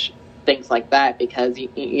coach, things like that. Because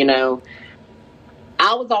I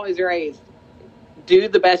was always raised, do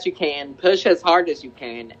the best you can, push as hard as you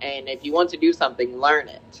can, and if you want to do something, learn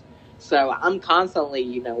it. So I'm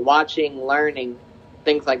constantly watching, learning,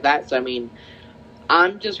 things like that. So I mean,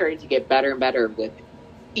 I'm just ready to get better and better with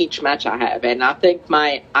each match I have, and I think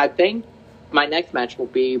my next match will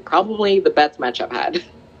be probably the best match I've had.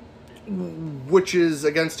 Which is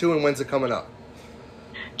against who and when's it coming up?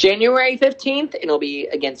 January 15th, and it'll be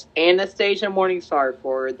against Anastasia Morningstar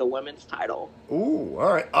for the women's title. Ooh,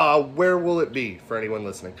 all right. Where will it be for anyone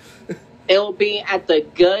listening? It'll be at the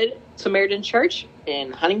Good Samaritan Church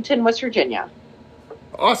in Huntington, West Virginia.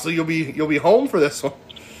 Oh, so you'll be home for this one.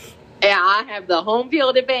 Yeah, I have the home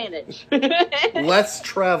field advantage. Less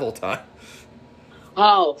travel time.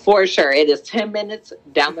 Oh, for sure. It is 10 minutes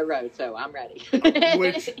down the road, so I'm ready.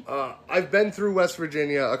 Which, I've been through West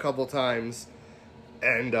Virginia a couple times,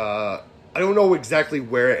 and I don't know exactly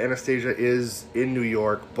where Anastasia is in New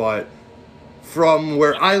York, but from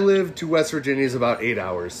where I live to West Virginia is about 8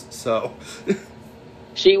 hours, so...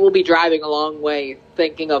 She will be driving a long way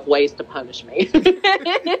thinking of ways to punish me.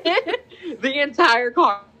 The entire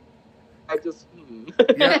car. I just...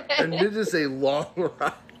 Yeah, and it is a long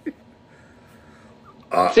ride.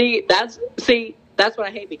 See, that's what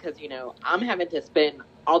I hate because, I'm having to spend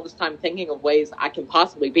all this time thinking of ways I can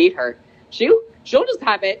possibly beat her. She'll just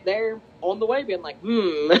have it there on the way being like,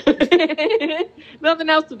 nothing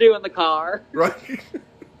else to do in the car. Right.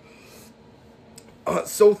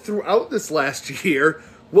 So throughout this last year,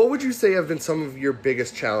 what would you say have been some of your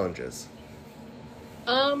biggest challenges?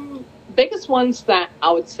 Biggest ones that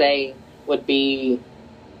I would say would be,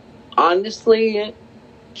 honestly,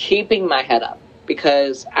 keeping my head up.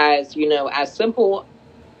 Because as simple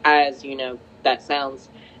as, that sounds,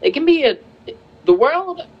 it can be the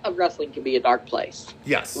world of wrestling can be a dark place.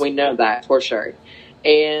 Yes. We know that for sure.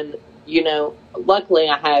 And, luckily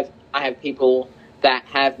I have people that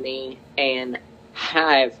have me and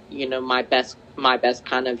have, my best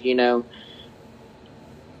kind of,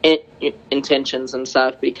 intentions and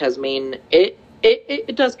stuff, because I mean,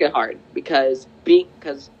 it does get hard because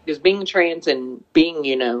being trans and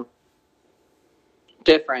being,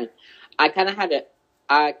 different, I kind of had to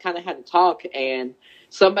talk, and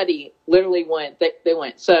somebody literally they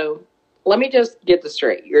went, so let me just get this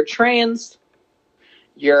straight. You're trans,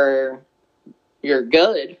 you're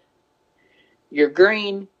good, you're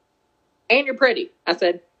green, and you're pretty. I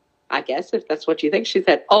said, I guess if that's what you think. She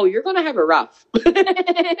said, oh, you're going to have it rough.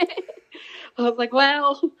 I was like,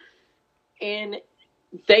 well, and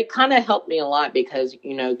they kind of helped me a lot because,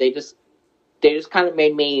 they just kind of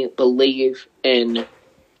made me believe in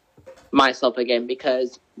myself again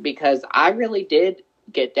because I really did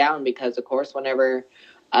get down because, of course, whenever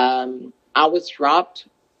I was dropped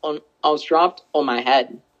on my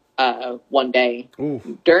head one day.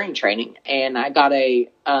 Ooh. During training, and I got a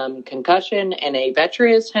concussion and a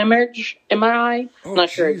vitreous hemorrhage in my eye. Oh,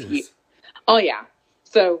 not sure if you. Oh yeah,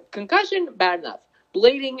 so concussion bad enough,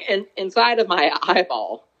 bleeding inside of my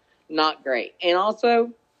eyeball, not great, and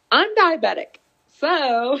also I'm diabetic.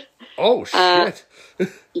 So, oh shit.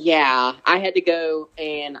 Yeah, I had to go,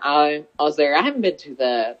 and I was there. I haven't been to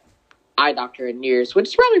the eye doctor in years, which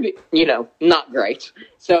is probably not great.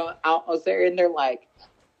 So I was there, and they're like,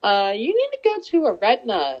 you need to go to a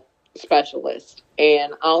retina specialist.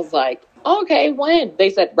 And I was like, okay, when?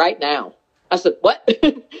 They said, right now. I said, what?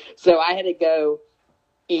 So I had to go.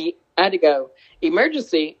 I had to go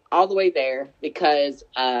emergency all the way there because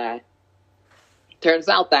turns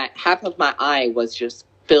out that half of my eye was just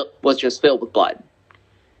filled with blood,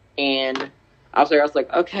 and I was there. I was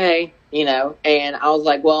like, okay, and I was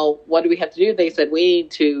like, well, what do we have to do? They said we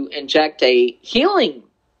need to inject a healing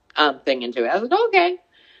thing into it. I was like, okay.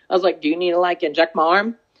 I was like, do you need to like inject my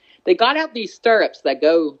arm? They got out these stirrups that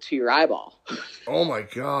go to your eyeball. Oh my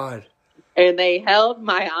God. And they held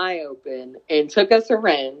my eye open and took a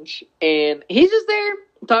syringe, and he's just there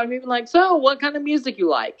talking to me like, so what kind of music you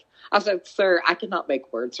like? I said, sir, I cannot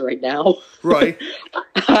make words right now. Right.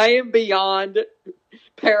 I am beyond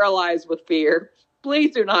paralyzed with fear.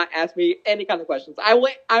 Please do not ask me any kind of questions. I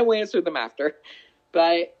will answer them after.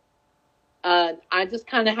 But I just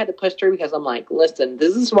kind of had to push through because I'm like, listen,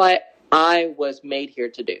 this is what I was made here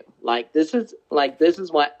to do. This is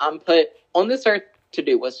what I'm put on this earth to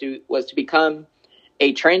do, was to become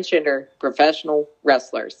a transgender professional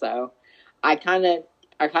wrestler. So I kind of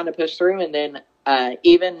pushed through, and then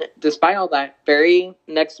even despite all that, very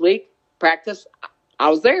next week practice, I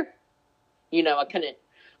was there. I couldn't.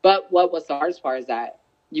 But what was the hardest part is that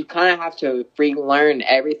you kind of have to relearn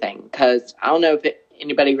everything, because I don't know if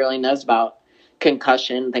anybody really knows about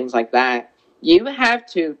concussion, things like that. You have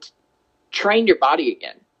to train your body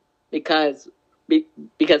again, because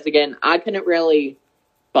again, I couldn't really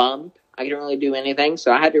bump. I couldn't really do anything,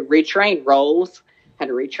 so I had to retrain rolls, had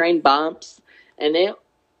to retrain bumps, and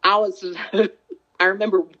I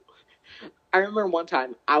remember one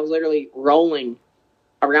time I was literally rolling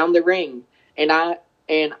around the ring, and I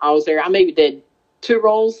was there. I maybe did 2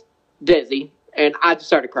 rolls, dizzy, and I just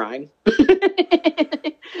started crying.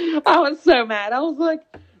 I was so mad. I was like,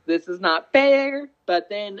 this is not fair. But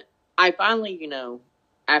then I finally,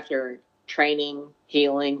 after training,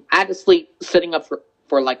 healing, I had to sleep sitting up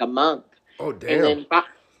for like a month. Oh, damn. And then,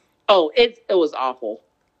 it was awful.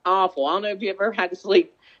 Awful. I don't know if you ever had to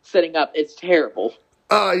sleep sitting up. It's terrible.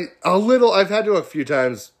 A little. I've had to a few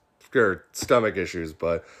times for stomach issues,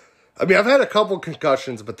 but I mean, I've had a couple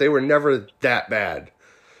concussions, but they were never that bad.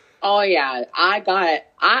 Oh yeah, I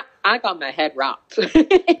got my head rocked.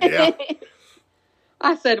 Yeah.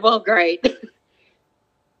 I said, well, great.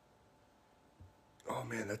 Oh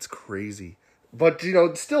man, that's crazy. But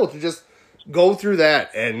still to just go through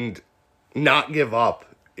that and not give up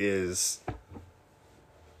is,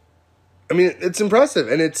 I mean, it's impressive,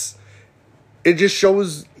 and it just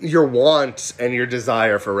shows your want and your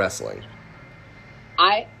desire for wrestling.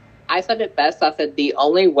 I said it best. I said, the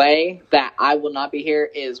only way that I will not be here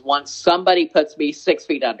is once somebody puts me 6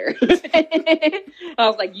 feet under. I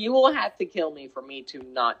was like, you will have to kill me for me to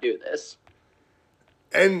not do this.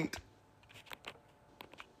 And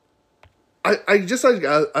I don't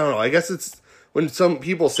know, I guess it's when some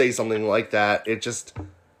people say something like that, it just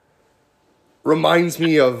reminds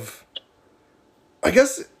me of, I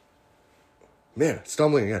guess, man,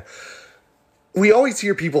 stumbling again. We always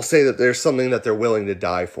hear people say that there's something that they're willing to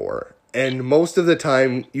die for. And most of the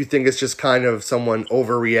time, you think it's just kind of someone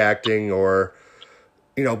overreacting or,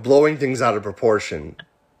 blowing things out of proportion.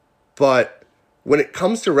 But when it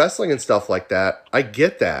comes to wrestling and stuff like that, I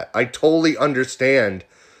get that. I totally understand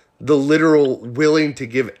the literal willing to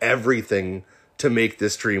give everything to make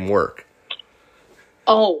this dream work.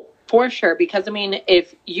 Oh, for sure. Because, I mean,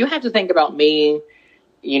 if you have to think about me,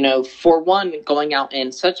 for one, going out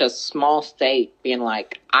in such a small state, being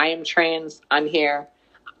like, I am trans, I'm here,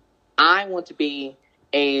 I want to be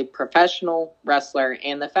a professional wrestler.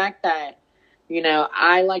 And the fact that,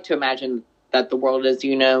 I like to imagine that the world is,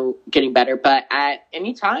 getting better. But at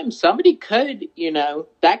any time, somebody could,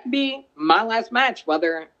 that could be my last match,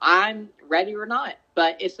 whether I'm ready or not.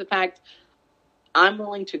 But it's the fact I'm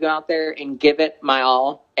willing to go out there and give it my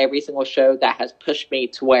all every single show that has pushed me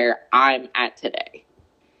to where I'm at today.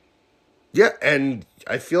 Yeah, and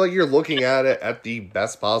I feel like you're looking at it at the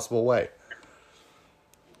best possible way.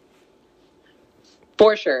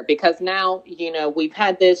 For sure, because now, we've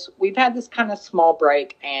had this kind of small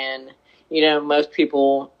break, and, most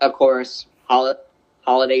people, of course,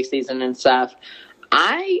 holiday season and stuff.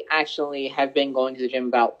 I actually have been going to the gym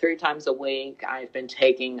about 3 times a week. I've been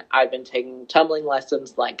taking tumbling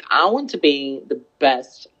lessons. Like, I want to be the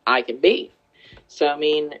best I can be. So, I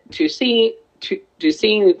mean, to see,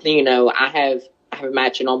 I have a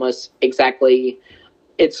match in almost exactly,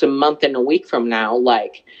 it's a month and a week from now.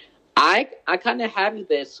 Like, I kind of have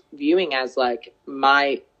this viewing as like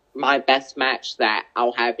my best match that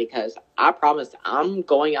I'll have, because I promise I'm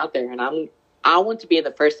going out there and I want to be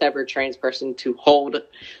the first ever trans person to hold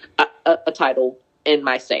a title in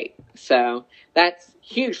my state. So that's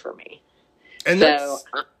huge for me. And that's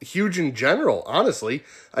huge in general, honestly.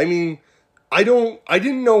 I mean, I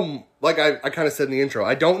didn't know, like I kind of said in the intro,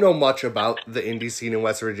 I don't know much about the indie scene in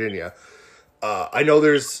West Virginia. I know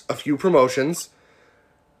there's a few promotions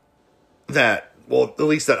that, well, at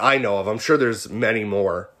least that I know of. I'm sure there's many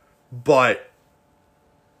more. But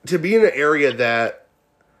to be in an area that,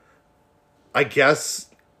 I guess,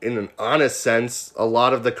 in an honest sense, a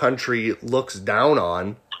lot of the country looks down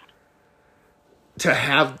on, to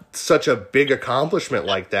have such a big accomplishment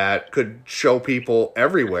like that could show people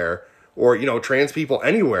everywhere, or, you know, trans people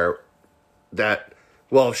anywhere, that,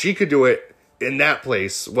 well, if she could do it in that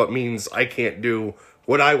place, what means I can't do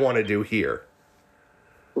what I want to do here.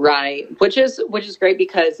 Right. Which is great,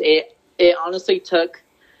 because it honestly took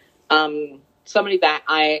somebody that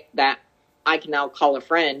I can now call a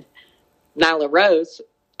friend, Nyla Rose.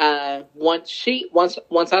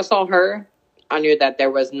 Once I saw her, I knew that there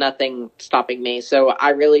was nothing stopping me. So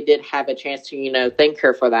I really did have a chance to, you know, thank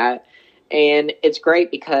her for that. And it's great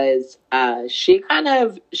because she kind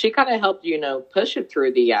of helped, you know, push it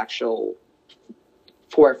through the actual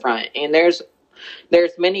forefront. And there's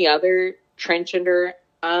many other transgender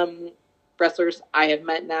wrestlers I have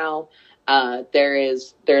met now.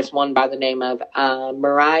 There's one by the name of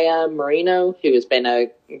Mariah Marino, who has been a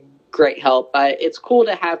great help. But it's cool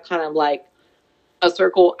to have kind of like a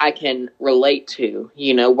circle I can relate to,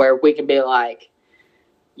 you know, where we can be like,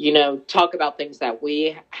 you know, talk about things that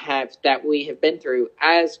we have been through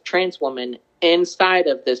as trans women inside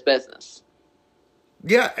of this business.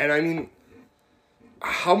 Yeah, and I mean,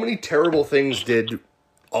 how many terrible things did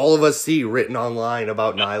all of us see written online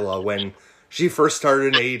about Nyla when she first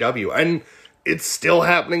started in AEW? And it's still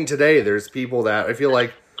happening today. There's people that I feel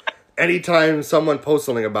like anytime someone posts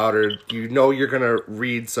something about her, you know you're going to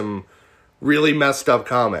read some really messed up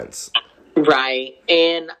comments. Right.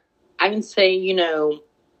 And I can say, you know,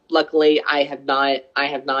 luckily I have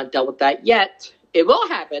not dealt with that yet. It will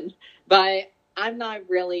happen, but I'm not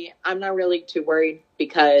really too worried,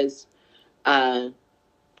 because a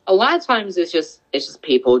lot of times it's just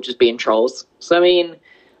people just being trolls. So I mean,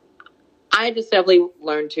 I just definitely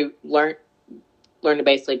learned to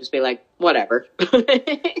basically just be like, whatever.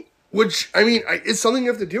 Which, I mean, it's something you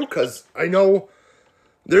have to do, because I know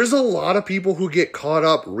there's a lot of people who get caught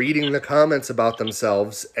up reading the comments about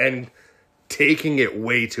themselves and taking it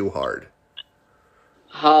way too hard.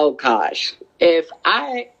 Oh gosh.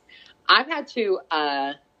 I've had to,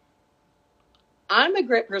 I'm a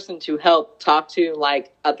great person to help talk to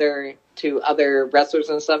like other wrestlers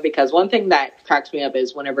and stuff, because one thing that cracks me up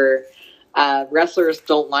is whenever wrestlers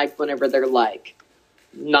don't like whenever they're like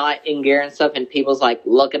not in gear and stuff, and people's like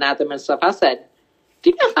looking at them and stuff. I said, do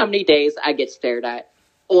you know how many days I get stared at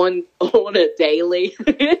on a daily?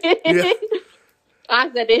 Yeah.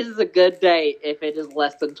 I said, it is a good day if it is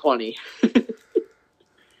less than 20.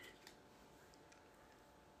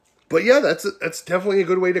 But yeah, that's definitely a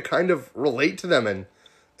good way to kind of relate to them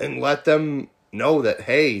and let them know that,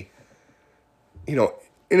 hey, you know,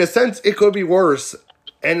 in a sense, it could be worse.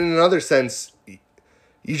 And in another sense,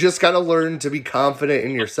 you just got to learn to be confident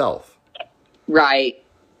in yourself. Right.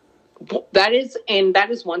 That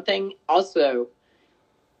is one thing also,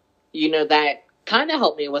 you know, that kind of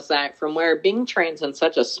helped me was that from where being trans in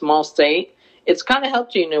such a small state, it's kind of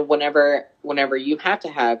helped you, you know, whenever you have to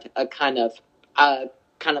have a kind of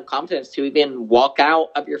confidence to even walk out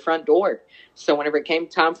of your front door. So whenever it came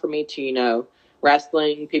time for me to, you know,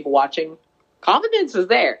 wrestling, people watching, confidence is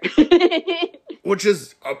there. Which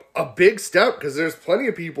is a big step, because there's plenty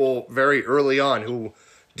of people very early on who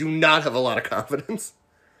do not have a lot of confidence.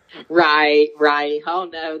 Right. Oh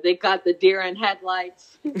no, they got the deer in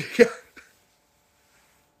headlights. Yeah.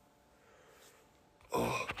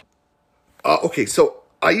 Oh. Okay, so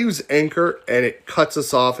I use Anchor, and it cuts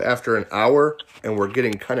us off after an hour, and we're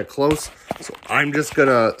getting kind of close. So I'm just going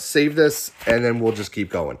to save this, and then we'll just keep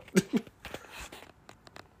going.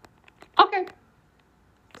 Okay.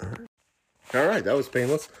 All right, that was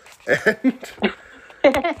painless. And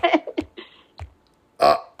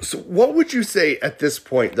so what would you say at this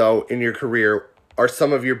point, though, in your career are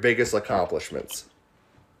some of your biggest accomplishments?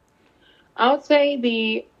 I would say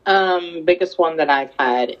the biggest one that I've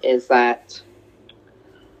had is that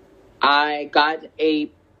I got a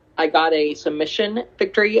submission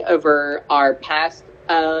victory over our past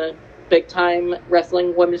big time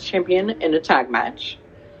wrestling women's champion in a tag match.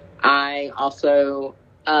 I also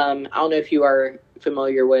I don't know if you are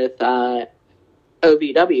familiar with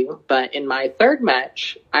OVW, but in my third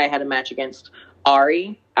match, I had a match against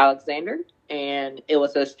Ari Alexander, and it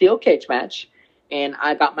was a steel cage match, and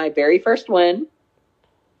I got my very first win.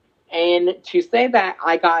 And to say that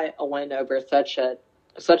I got a win over such a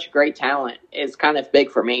such a great talent is kind of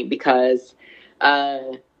big for me because,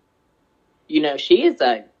 she is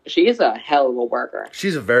a hell of a worker.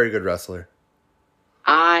 She's a very good wrestler.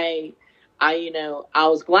 I I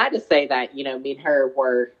was glad to say that, me and her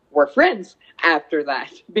were friends after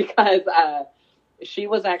that because she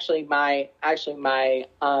was actually my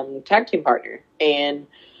tag team partner. And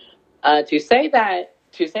to say that,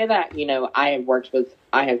 I have worked with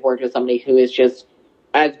somebody who is just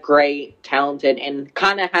as great, talented, and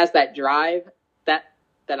kind of has that drive that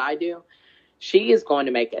I do. She is going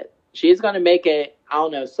to make it. She is going to make it. I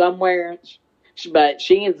don't know, somewhere, but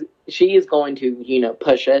she is going to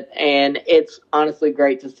push it, and it's honestly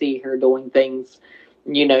great to see her doing things.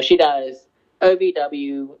 She does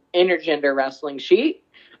OVW, intergender wrestling.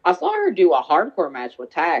 I saw her do a hardcore match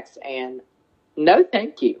with Tax, and no,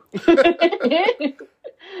 thank you.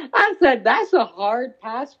 I said that's a hard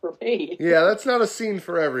pass for me. Yeah, that's not a scene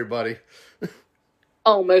for everybody.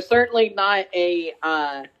 Oh, most certainly not a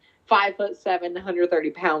 5'7",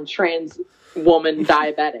 130-pound trans woman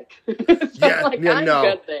diabetic. I'm no.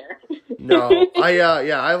 good there. No, I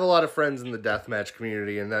have a lot of friends in the deathmatch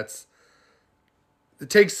community, and it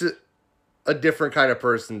takes a different kind of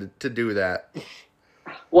person to do that.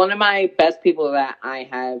 One of my best people that I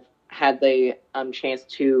have had the chance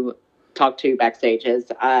to talk to backstage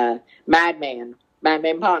is Madman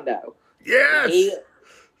Pondo. Yes.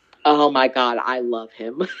 Oh my God, I love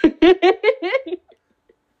him.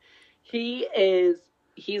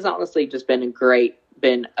 He's honestly just been a great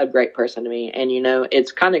person to me. And,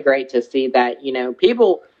 it's kind of great to see that,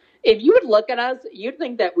 people, if you would look at us, you'd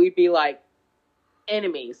think that we'd be like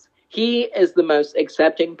enemies. He is the most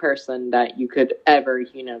accepting person that you could ever,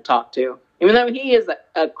 talk to, even though he is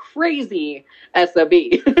a crazy SOB.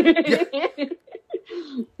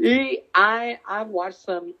 I've watched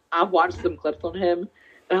some clips on him.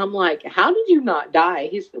 And I'm like, how did you not die?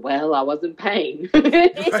 He said, well, I was in pain.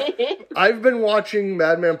 I've been watching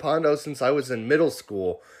Madman Pondo since I was in middle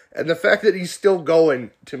school. And the fact that he's still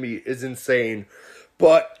going, to me, is insane.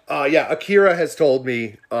 But, Akira has told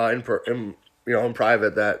me in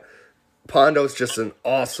private that Pondo's just an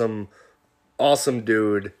awesome, awesome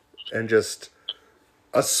dude. And just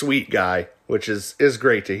a sweet guy, which is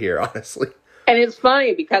great to hear, honestly. And it's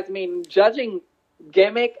funny because, judging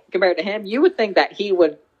gimmick compared to him, you would think that he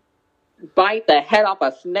would bite the head off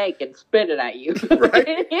a snake and spit it at you.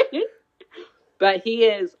 Right. But he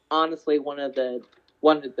is honestly one of the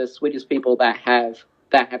sweetest people that have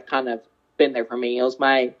kind of been there for me. It was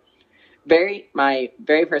my very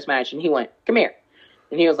first match, and he went, "Come here,"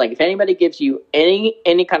 and he was like, "If anybody gives you any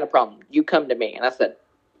kind of problem, you come to me." And I said,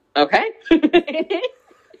 "Okay."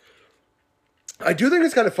 I do think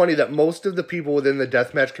it's kind of funny that most of the people within the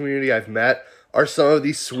deathmatch community I've met are some of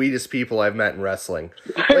the sweetest people I've met in wrestling.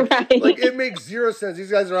 Like, right. Like, it makes zero sense. These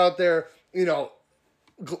guys are out there,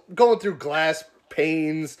 going through glass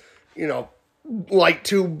panes, light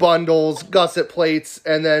tube bundles, gusset plates,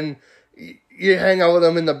 and then you hang out with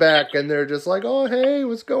them in the back, and they're just like, "Oh, hey,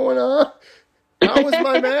 what's going on? How was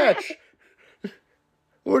my match?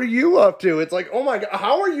 What are you up to?" It's like, oh my God,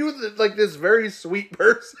 how are you this very sweet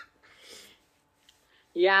person?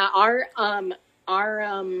 Yeah, our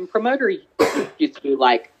promoter used to do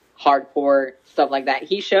like hardcore stuff like that.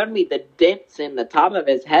 He showed me the dents in the top of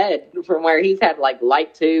his head from where he's had like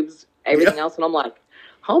light tubes, everything else, and I'm like,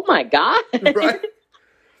 oh my God. Right?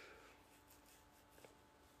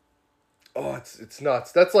 Oh, it's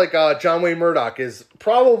nuts. That's like John Wayne Murdoch is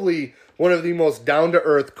probably one of the most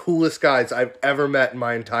down-to-earth, coolest guys I've ever met in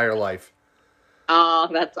my entire life. Oh,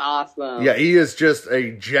 that's awesome. Yeah, he is just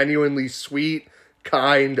a genuinely sweet,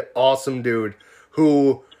 kind, awesome dude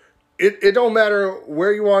who, it don't matter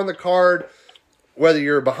where you are on the card, whether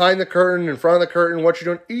you're behind the curtain, in front of the curtain, what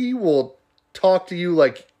you're doing, he will talk to you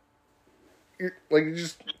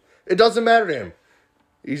it doesn't matter to him.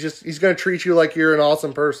 He's going to treat you like you're an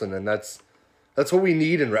awesome person, and that's what we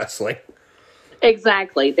need in wrestling.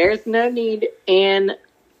 Exactly. There's no need. And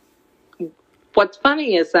what's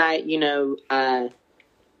funny is that,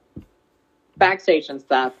 backstage and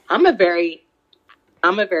stuff, I'm a very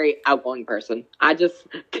outgoing person. I just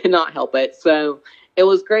cannot help it. So it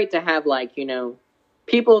was great to have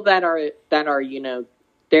people that are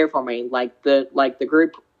there for me. Like the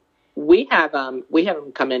group we have them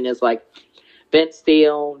come in as like Vince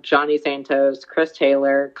Steele, Johnny Santos, Chris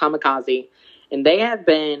Taylor, Kamikaze, and they have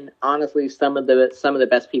been honestly some of the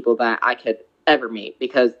best people that I could ever meet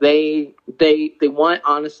because they want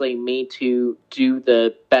honestly me to do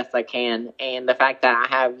the best I can, and the fact that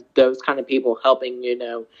I have those kind of people helping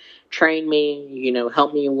train me,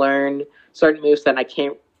 help me learn certain moves that I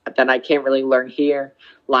can't really learn here.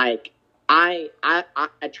 Like I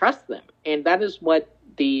trust them, and that is what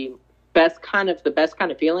the best kind of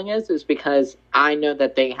feeling is because I know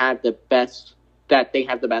that they have the best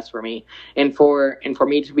for me, and for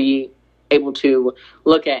me to be able to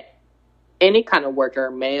look at any kind of worker,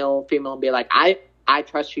 male, female, and be like, I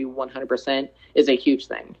trust you 100% is a huge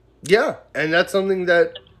thing. Yeah, and that's something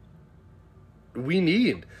that we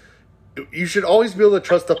need. You should always be able to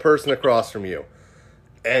trust the person across from you,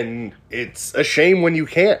 and it's a shame when you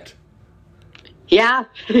can't. Yeah,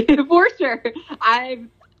 for sure. I've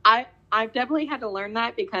definitely had to learn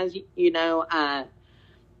that because I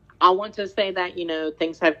want to say that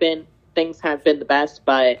things have been the best,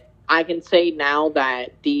 but I can say now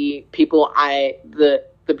that the people I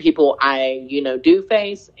do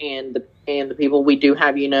face and the people we do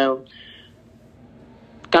have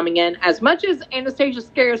coming in, as much as Anastasia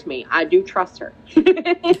scares me, I do trust her.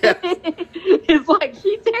 Yes. It's like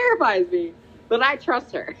she terrifies me, but I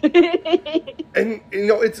trust her. And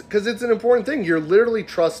it's because it's an important thing. You're literally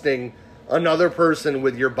trusting another person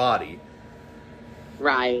with your body.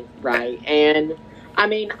 Right. And I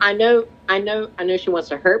mean, I know she wants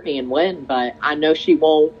to hurt me and win, but I know she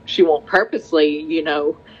won't purposely,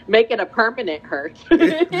 make it a permanent hurt.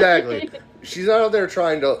 Exactly. She's not out there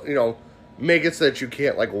trying to, make it so that you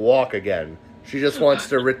can't, walk again. She just wants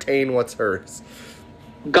to retain what's hers.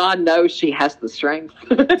 God knows she has the strength.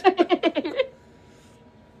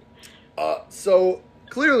 So,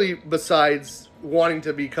 clearly, besides wanting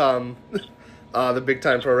to become the Big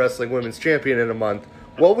Time Pro Wrestling Women's Champion in a month,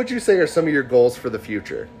 what would you say are some of your goals for the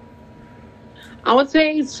future? I would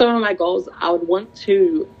say some of my goals, I would want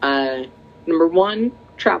to, number one,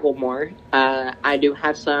 travel more. I do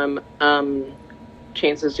have some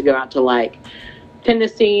chances to go out to,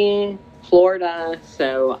 Tennessee, Florida,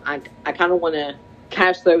 so I kind of want to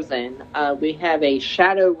cash those in. We have a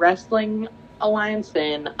Shadow Wrestling Alliance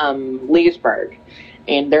in Leesburg,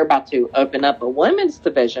 and they're about to open up a women's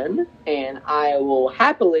division, and I will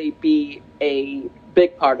happily be a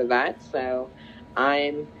big part of that. So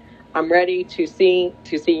I'm ready to see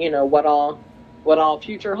what all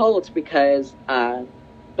future holds, because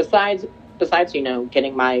besides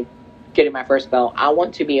getting my first belt, I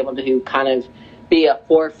want to be able to kind of be a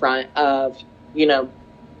forefront of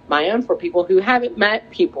my own for people who haven't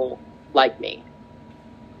met people like me.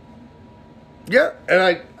 Yeah,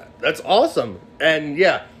 and that's awesome. And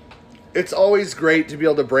yeah, it's always great to be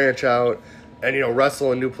able to branch out and,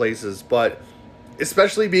 wrestle in new places, but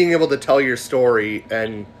especially being able to tell your story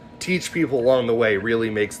and teach people along the way really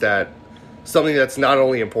makes that something that's not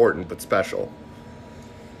only important, but special.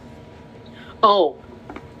 Oh,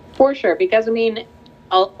 for sure. Because, I mean,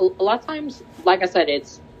 a lot of times, like I said,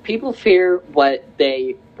 it's people fear what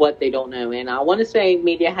they don't know. And I want to say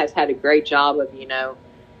media has had a great job of,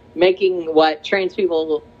 making what trans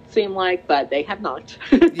people seem like, but they have not.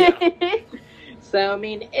 Yeah. So, I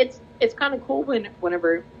mean, it's kind of cool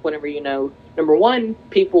whenever number one,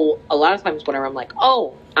 people, a lot of times whenever I'm like,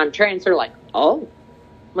 oh, I'm trans, they're like, oh.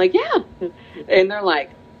 I'm like, yeah. And they're like,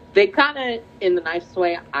 they kind of, in the nicest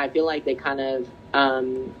way, I feel like they kind of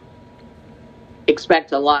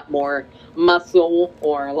expect a lot more muscle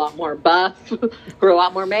or a lot more buff or a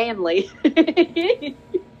lot more manly.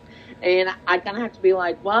 And I kind of have to be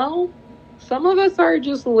like, well, some of us are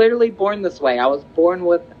just literally born this way. I was born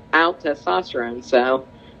without testosterone, so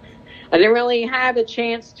I didn't really have a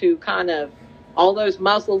chance to kind of all those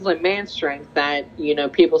muscles and man strength that,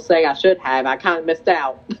 people say I should have. I kind of missed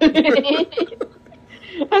out. I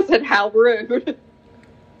said, how rude.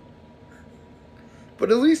 But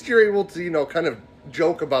at least you're able to, kind of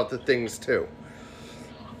joke about the things too.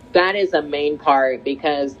 That is a main part,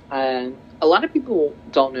 because a lot of people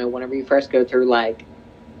don't know whenever you first go through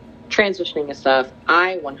transitioning and stuff.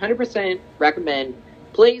 I 100% recommend,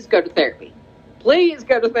 please go to therapy. Please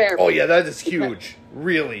go to therapy. Oh yeah, that is huge.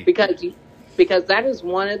 Really. Because that is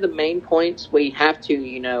one of the main points we have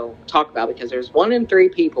to, talk about, because there's 1 in 3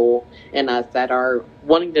 people in us that are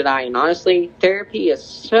wanting to die. And honestly, therapy is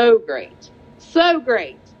so great. So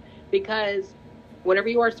great. Because whenever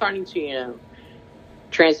you are starting to,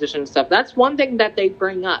 transition stuff, that's one thing that they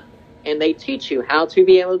bring up. And they teach you how to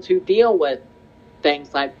be able to deal with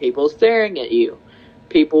things like people staring at you,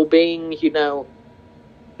 people being,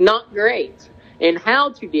 not great, and how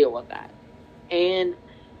to deal with that. And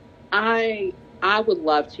I would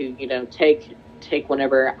love to, take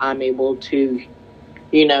whenever I'm able to,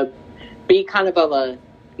 be kind of a,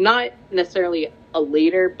 not necessarily a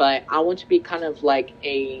leader, but I want to be kind of like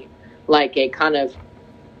a kind of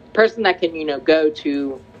person that can, go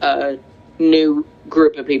to a new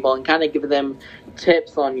group of people and kind of give them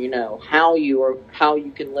tips on, how you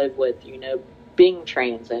can live with, being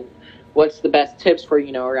trans and what's the best tips for,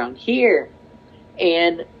 around here.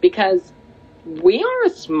 And because we are a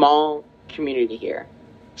small community here,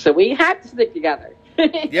 so we have to stick together.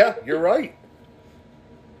 Yeah, you're right.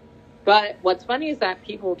 But what's funny is that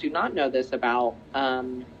people do not know this about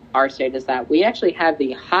our state, is that we actually have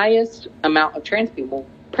the highest amount of trans people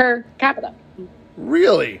per capita.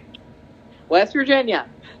 Really? West Virginia.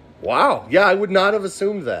 Wow. Yeah, I would not have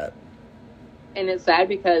assumed that. And it's sad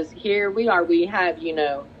because here we have,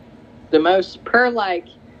 the most per,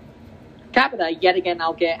 capita. Yet again,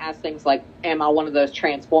 I'll get asked things like, am I one of those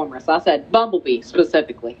Transformers? I said Bumblebee,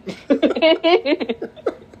 specifically.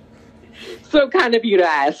 So kind of you to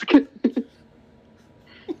ask.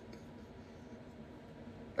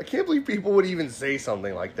 I can't believe people would even say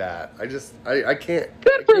something like that. I can't.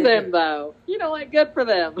 Good for them, though. You know what? Good for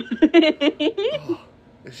them.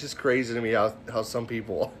 It's just crazy to me how some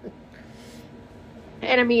people.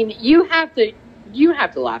 And I mean, you have to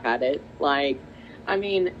laugh at it.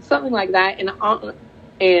 Something like that,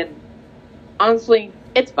 and honestly,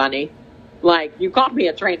 it's funny. You called me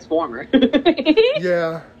a Transformer.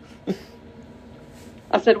 Yeah.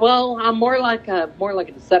 I said, well, I'm more like a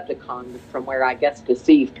Decepticon from where I guess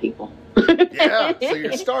deceive people. Yeah, so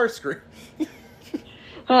you're Starscream.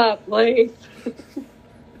 Please.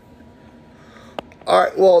 All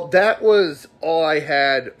right, well, that was all I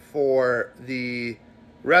had for the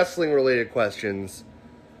wrestling-related questions.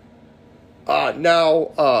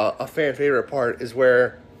 Now, a fan favorite part is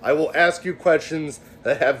where I will ask you questions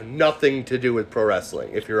that have nothing to do with pro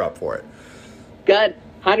wrestling, if you're up for it. Good.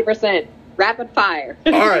 100%. Rapid fire.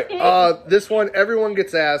 All right. This one, everyone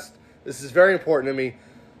gets asked. This is very important to me.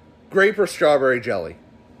 Grape or strawberry jelly?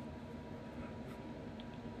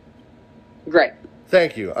 Grape.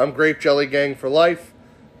 Thank you. I'm grape jelly gang for life,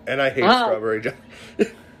 and I hate strawberry jelly.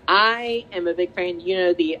 I am a big fan.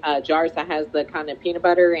 The jars that has the kind of peanut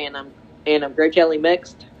butter and grape jelly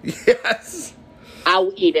mixed? Yes.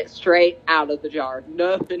 I'll eat it straight out of the jar.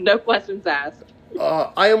 No questions asked.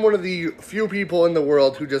 I am one of the few people in the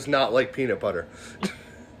world who does not like peanut butter.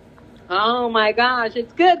 Oh my gosh,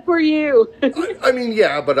 it's good for you. I mean,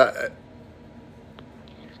 yeah, but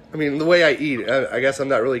the way I eat, I guess I'm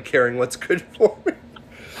not really caring what's good for me.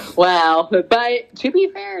 Well, but to be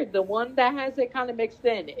fair, the one that has it kind of mixed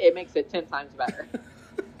in, it makes it 10 times better.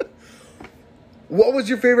 What was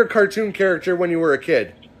your favorite cartoon character when you were a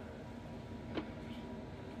kid?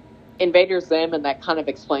 Invader Zim, and that kind of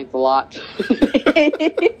explains a lot.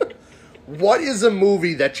 What is a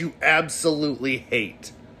movie that you absolutely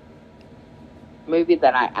hate? Movie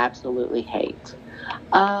that I absolutely hate.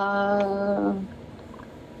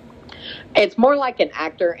 It's more like an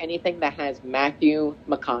actor, anything that has Matthew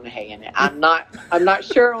McConaughey in it. I'm not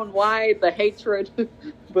sure on why the hatred,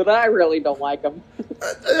 but I really don't like him.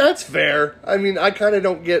 That's fair. I kind of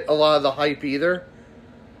don't get a lot of the hype either.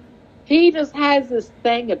 He just has this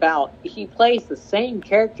thing about, he plays the same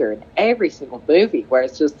character in every single movie, where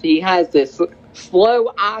it's just, he has this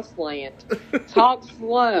slow eye slant, talks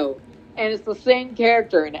slow, and it's the same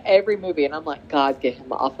character in every movie, and I'm like, God, get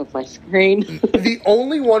him off of my screen. The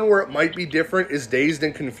only one where it might be different is Dazed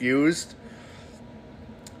and Confused,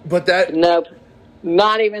 but that... Nope,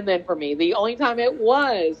 not even then for me. The only time it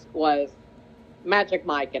was Magic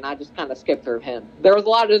Mike, and I just kind of skipped through him. There was a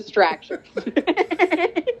lot of distractions.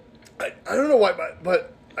 I don't know why,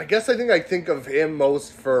 but I guess I think of him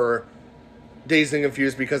most for Dazed and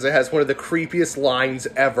Confused because it has one of the creepiest lines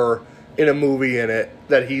ever in a movie in it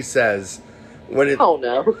that he says. Oh,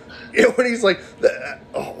 no. When he's like,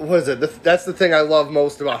 what is it? That's the thing I love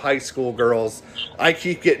most about high school girls. I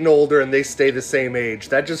keep getting older and they stay the same age.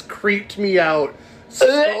 That just creeped me out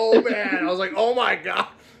so bad. I was like, oh my God.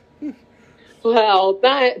 Well,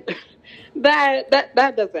 that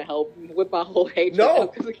doesn't help with my whole hatred.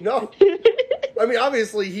 No.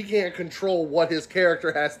 Obviously he can't control what his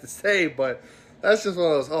character has to say, but that's just one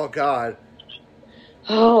of those, oh God.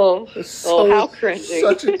 Oh, how cringy.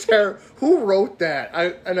 Such a terror. Who wrote that?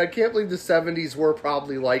 I can't believe the 70s were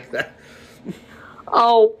probably like that.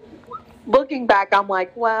 Oh, looking back, I'm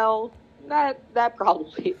like, well, that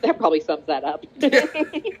probably sums that up. Yeah.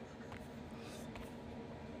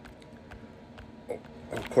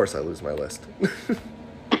 Of course I lose my list.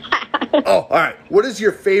 Oh, all right. What is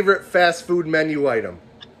your favorite fast food menu item?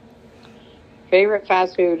 Favorite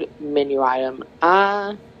fast food menu item?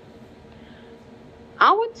 I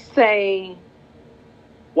would say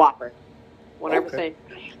Whopper. Whenever say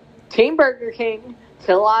Team Burger King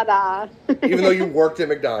till I die. Even though you worked at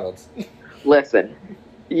McDonald's. Listen,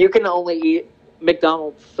 you can only eat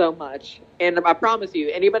McDonald's so much. And I promise you,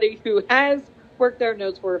 anybody who has worked there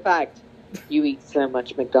knows for a fact, you eat so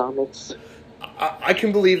much McDonald's. I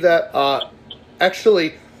can believe that.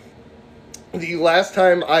 Actually, the last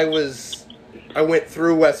time I went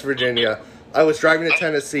through West Virginia, I was driving to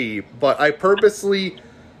Tennessee, but I purposely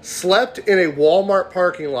slept in a Walmart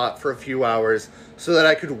parking lot for a few hours so that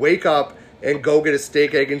I could wake up and go get a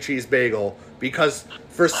steak, egg, and cheese bagel, because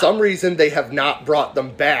for some reason they have not brought them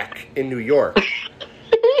back in New York.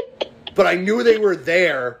 But I knew they were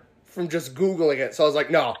there from just Googling it, so I was like,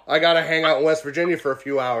 no, I gotta hang out in West Virginia for a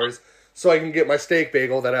few hours so I can get my steak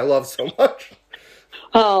bagel that I love so much.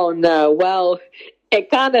 Oh no! Well, it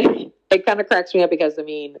kind of cracks me up because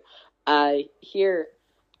here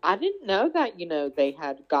I didn't know that they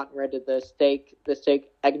had gotten rid of the steak,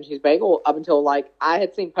 egg and cheese bagel up until like I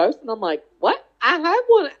had seen posts, and I'm like, what? I have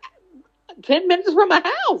one 10 minutes from my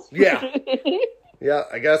house. Yeah, yeah.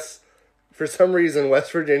 I guess for some reason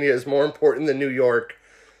West Virginia is more important than New York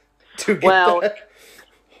to get that.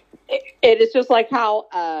 It is just like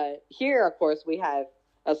how here, of course, we have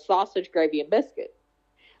a sausage, gravy, and biscuit.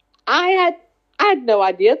 I had no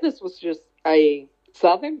idea this was just a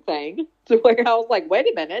Southern thing, to where I was like, wait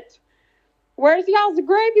a minute, where's y'all's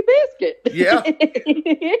gravy biscuit? Yeah.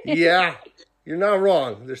 Yeah. You're not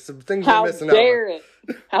wrong. There's some things you're missing out on.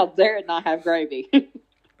 How dare it not have gravy?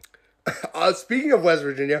 Speaking of West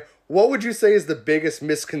Virginia, what would you say is the biggest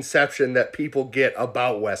misconception that people get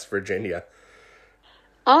about West Virginia?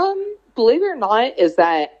 Believe it or not, is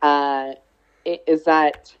that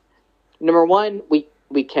number one,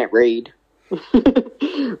 we can't read.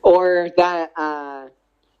 Or that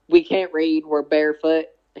we can't read, we're barefoot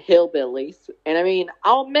hillbillies. And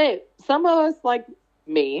I'll admit, some of us, like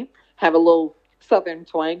me, have a little Southern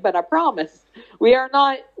twang, but I promise, we are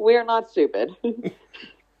not stupid.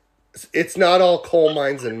 It's not all coal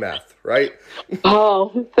mines and meth, right?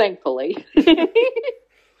 Oh, thankfully.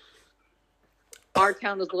 Our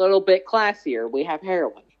town is a little bit classier. We have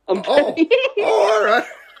heroin. Oh, all right.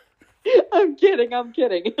 I'm kidding.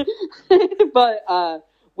 But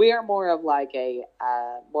we are more of like a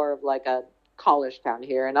college town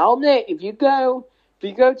here. And I'll admit, if you go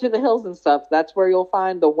to the hills and stuff, that's where you'll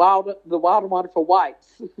find the wild and wonderful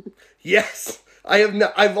whites. Yes,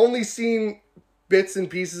 I've only seen bits and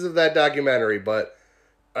pieces of that documentary, but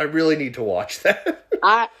I really need to watch that.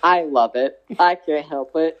 I love it. I can't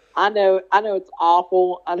help it. I know it's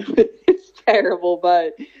awful. I know it's terrible,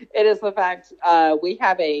 but it is the fact. We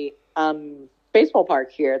have a baseball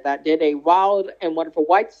park here that did a wild and wonderful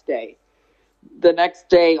whites day. The next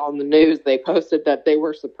day on the news, they posted that they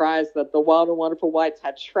were surprised that the Wild and Wonderful Whites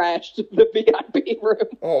had trashed the VIP room.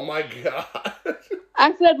 Oh my God.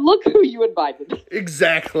 I said, look who you invited.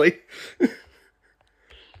 Exactly.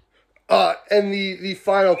 And the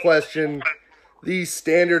final question, the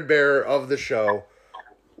standard bearer of the show.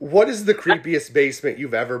 What is the creepiest basement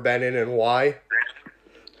you've ever been in, and why?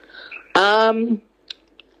 I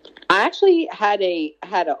actually had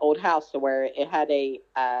an old house where it had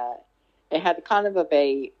kind of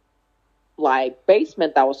a like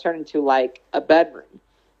basement that was turned into like a bedroom.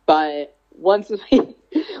 But once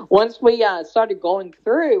we started going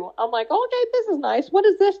through, I'm like, okay, this is nice. What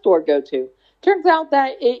does this door go to? Turns out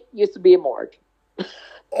that it used to be a morgue.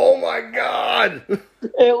 Oh my God.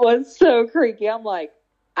 It was so creaky. I'm like,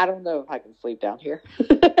 I don't know if I can sleep down here.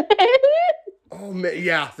 Oh man,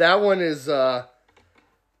 yeah, that one is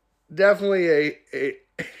definitely a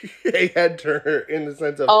head turner in the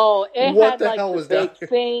sense of it what had the like hell the was big that?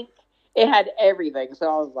 sink. It had everything. So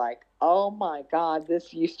I was like, oh my God,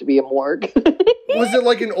 this used to be a morgue. Was it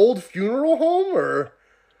like an old funeral home or?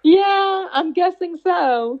 Yeah, I'm guessing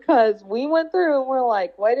so. Because we went through and we're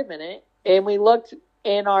like, wait a minute. And we looked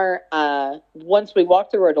in our, once we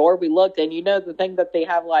walked through our door, we looked, and the thing that they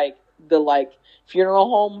have like the funeral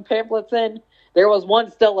home pamphlets in, there was one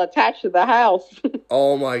still attached to the house.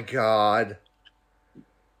 Oh my God.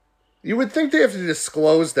 You would think they have to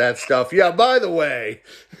disclose that stuff. Yeah, by the way.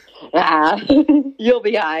 You'll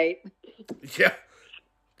be aight. Yeah,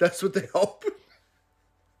 that's what they hope.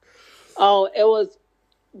 Oh,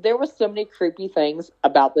 there was so many creepy things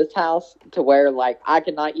about this house to where, I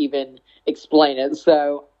cannot even explain it.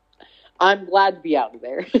 So I'm glad to be out of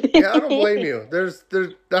there. Yeah, I don't blame you.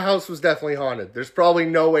 The house was definitely haunted. There's probably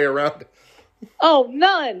no way around it. Oh,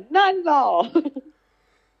 none at all.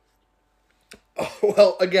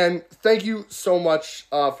 Well, again, thank you so much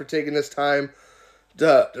for taking this time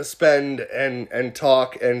to spend and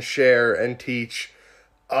talk and share and teach.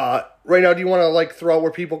 Right now, do you want to throw out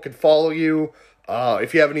where people can follow you?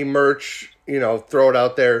 If you have any merch, throw it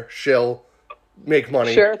out there. Shill, make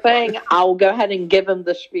money. Sure thing. I'll go ahead and give them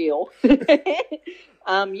the spiel.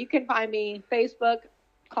 You can find me Facebook,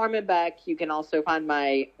 Carmen Beck. You can also find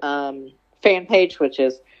my fan page, which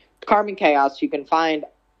is Carmen Chaos. You can find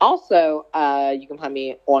also, you can find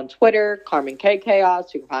me on Twitter, Carmen K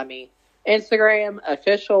Chaos. You can find me Instagram,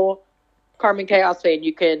 official Carmen Chaos. And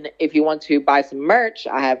you can, if you want to buy some merch,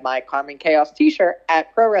 I have my Carmen Chaos t-shirt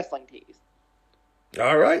at Pro Wrestling Tees.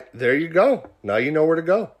 All right, there you go. Now you know where to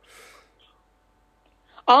go.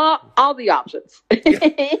 All the options.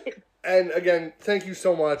 Yeah. And again, thank you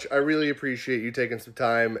so much. I really appreciate you taking some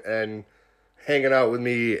time and hanging out with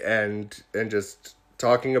me and just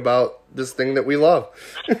talking about this thing that we love.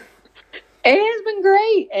 It has been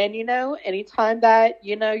great. And, anytime that,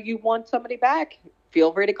 you want somebody back,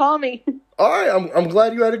 feel free to call me. All right, I'm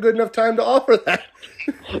glad you had a good enough time to offer that.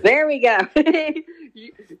 There we go.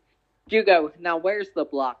 You go, now where's the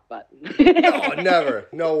block button? No, never.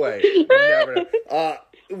 No way. Never.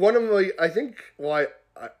 One of my,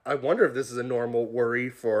 I wonder if this is a normal worry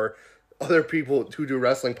for other people who do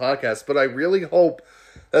wrestling podcasts, but I really hope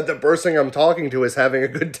that the person I'm talking to is having a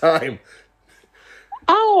good time.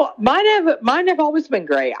 Oh, mine have always been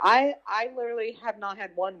great. I literally have not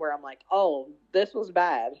had one where I'm like, oh, this was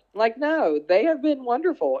bad. Like, no, they have been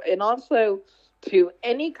wonderful. And also, to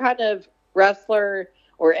any kind of wrestler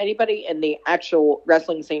or anybody in the actual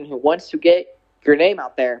wrestling scene who wants to get your name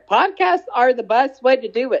out there, podcasts are the best way to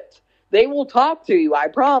do it. They will talk to you, I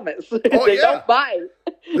promise. Oh, they yeah. don't bite.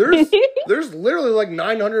 There's literally like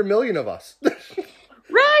 900 million of us.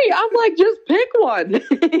 Right. I'm like, just pick one.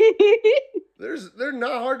 They're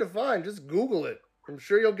not hard to find. Just Google it. I'm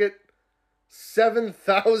sure you'll get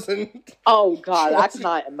 7,000. Oh, God. I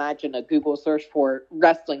cannot imagine a Google search for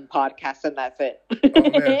wrestling podcast and that's it.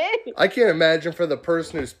 Oh, man. I can't imagine for the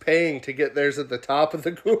person who's paying to get theirs at the top of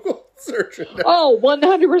the Google search. Oh,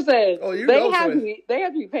 100%. Oh, they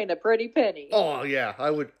have to be paying a pretty penny. Oh, yeah.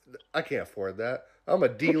 I can't afford that. I'm a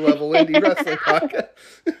D-level indie wrestling podcast.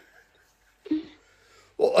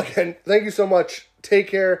 Well, again, thank you so much. Take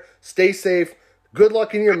care. Stay safe. Good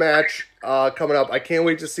luck in your match coming up. I can't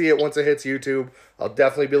wait to see it once it hits YouTube. I'll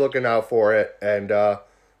definitely be looking out for it. And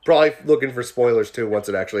probably looking for spoilers, too, once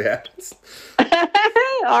it actually happens.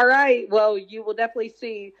 All right. Well, you will definitely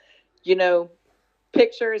see,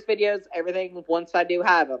 pictures, videos, everything once I do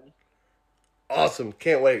have them. Awesome.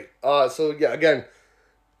 Can't wait. So, yeah, again,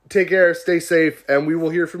 take care. Stay safe. And we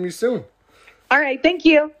will hear from you soon. All right. Thank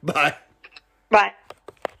you. Bye. Bye.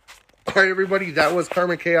 All right, everybody, that was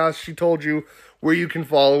Carmen Chaos. She told you where you can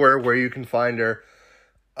follow her, where you can find her.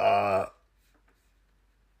 Trying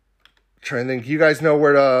to think. You guys know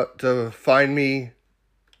where to find me.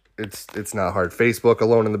 It's not hard. Facebook,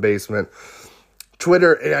 Alone in the Basement.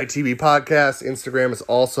 Twitter, AITB Podcast. Instagram is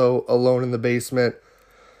also Alone in the Basement.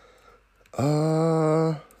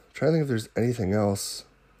 Trying to think if there's anything else.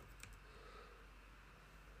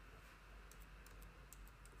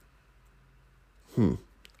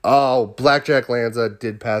 Oh, Blackjack Lanza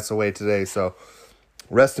did pass away today, so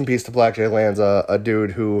rest in peace to Blackjack Lanza, a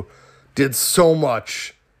dude who did so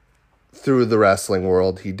much through the wrestling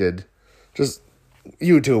world. He did just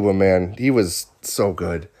YouTube him, man. He was so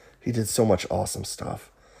good. He did so much awesome stuff.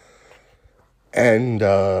 And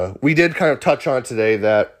we did kind of touch on today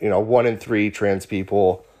that, 1 in 3 trans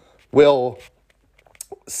people will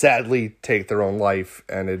sadly take their own life,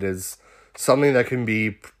 and it is something that can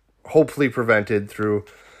be hopefully prevented through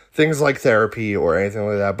things like therapy or anything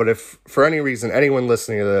like that. But if for any reason anyone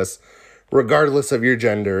listening to this, regardless of your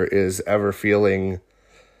gender, is ever feeling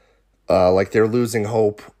like they're losing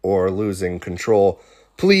hope or losing control,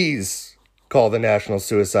 please call the National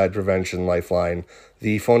Suicide Prevention Lifeline.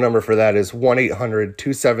 The phone number for that is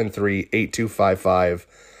 1-800-273-8255.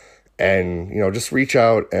 And, just reach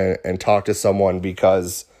out and talk to someone,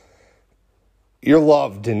 because you're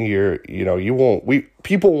loved and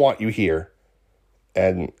people want you here.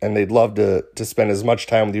 And they'd love to spend as much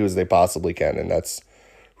time with you as they possibly can, and that's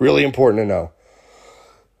really important to know.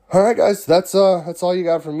 All right, guys, that's all you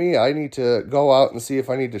got from me. I need to go out and see if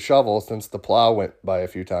I need to shovel since the plow went by a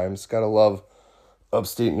few times. Gotta love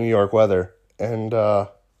upstate New York weather, and I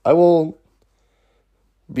will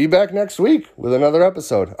be back next week with another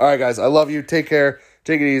episode. All right, guys, I love you. Take care.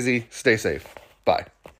 Take it easy. Stay safe. Bye.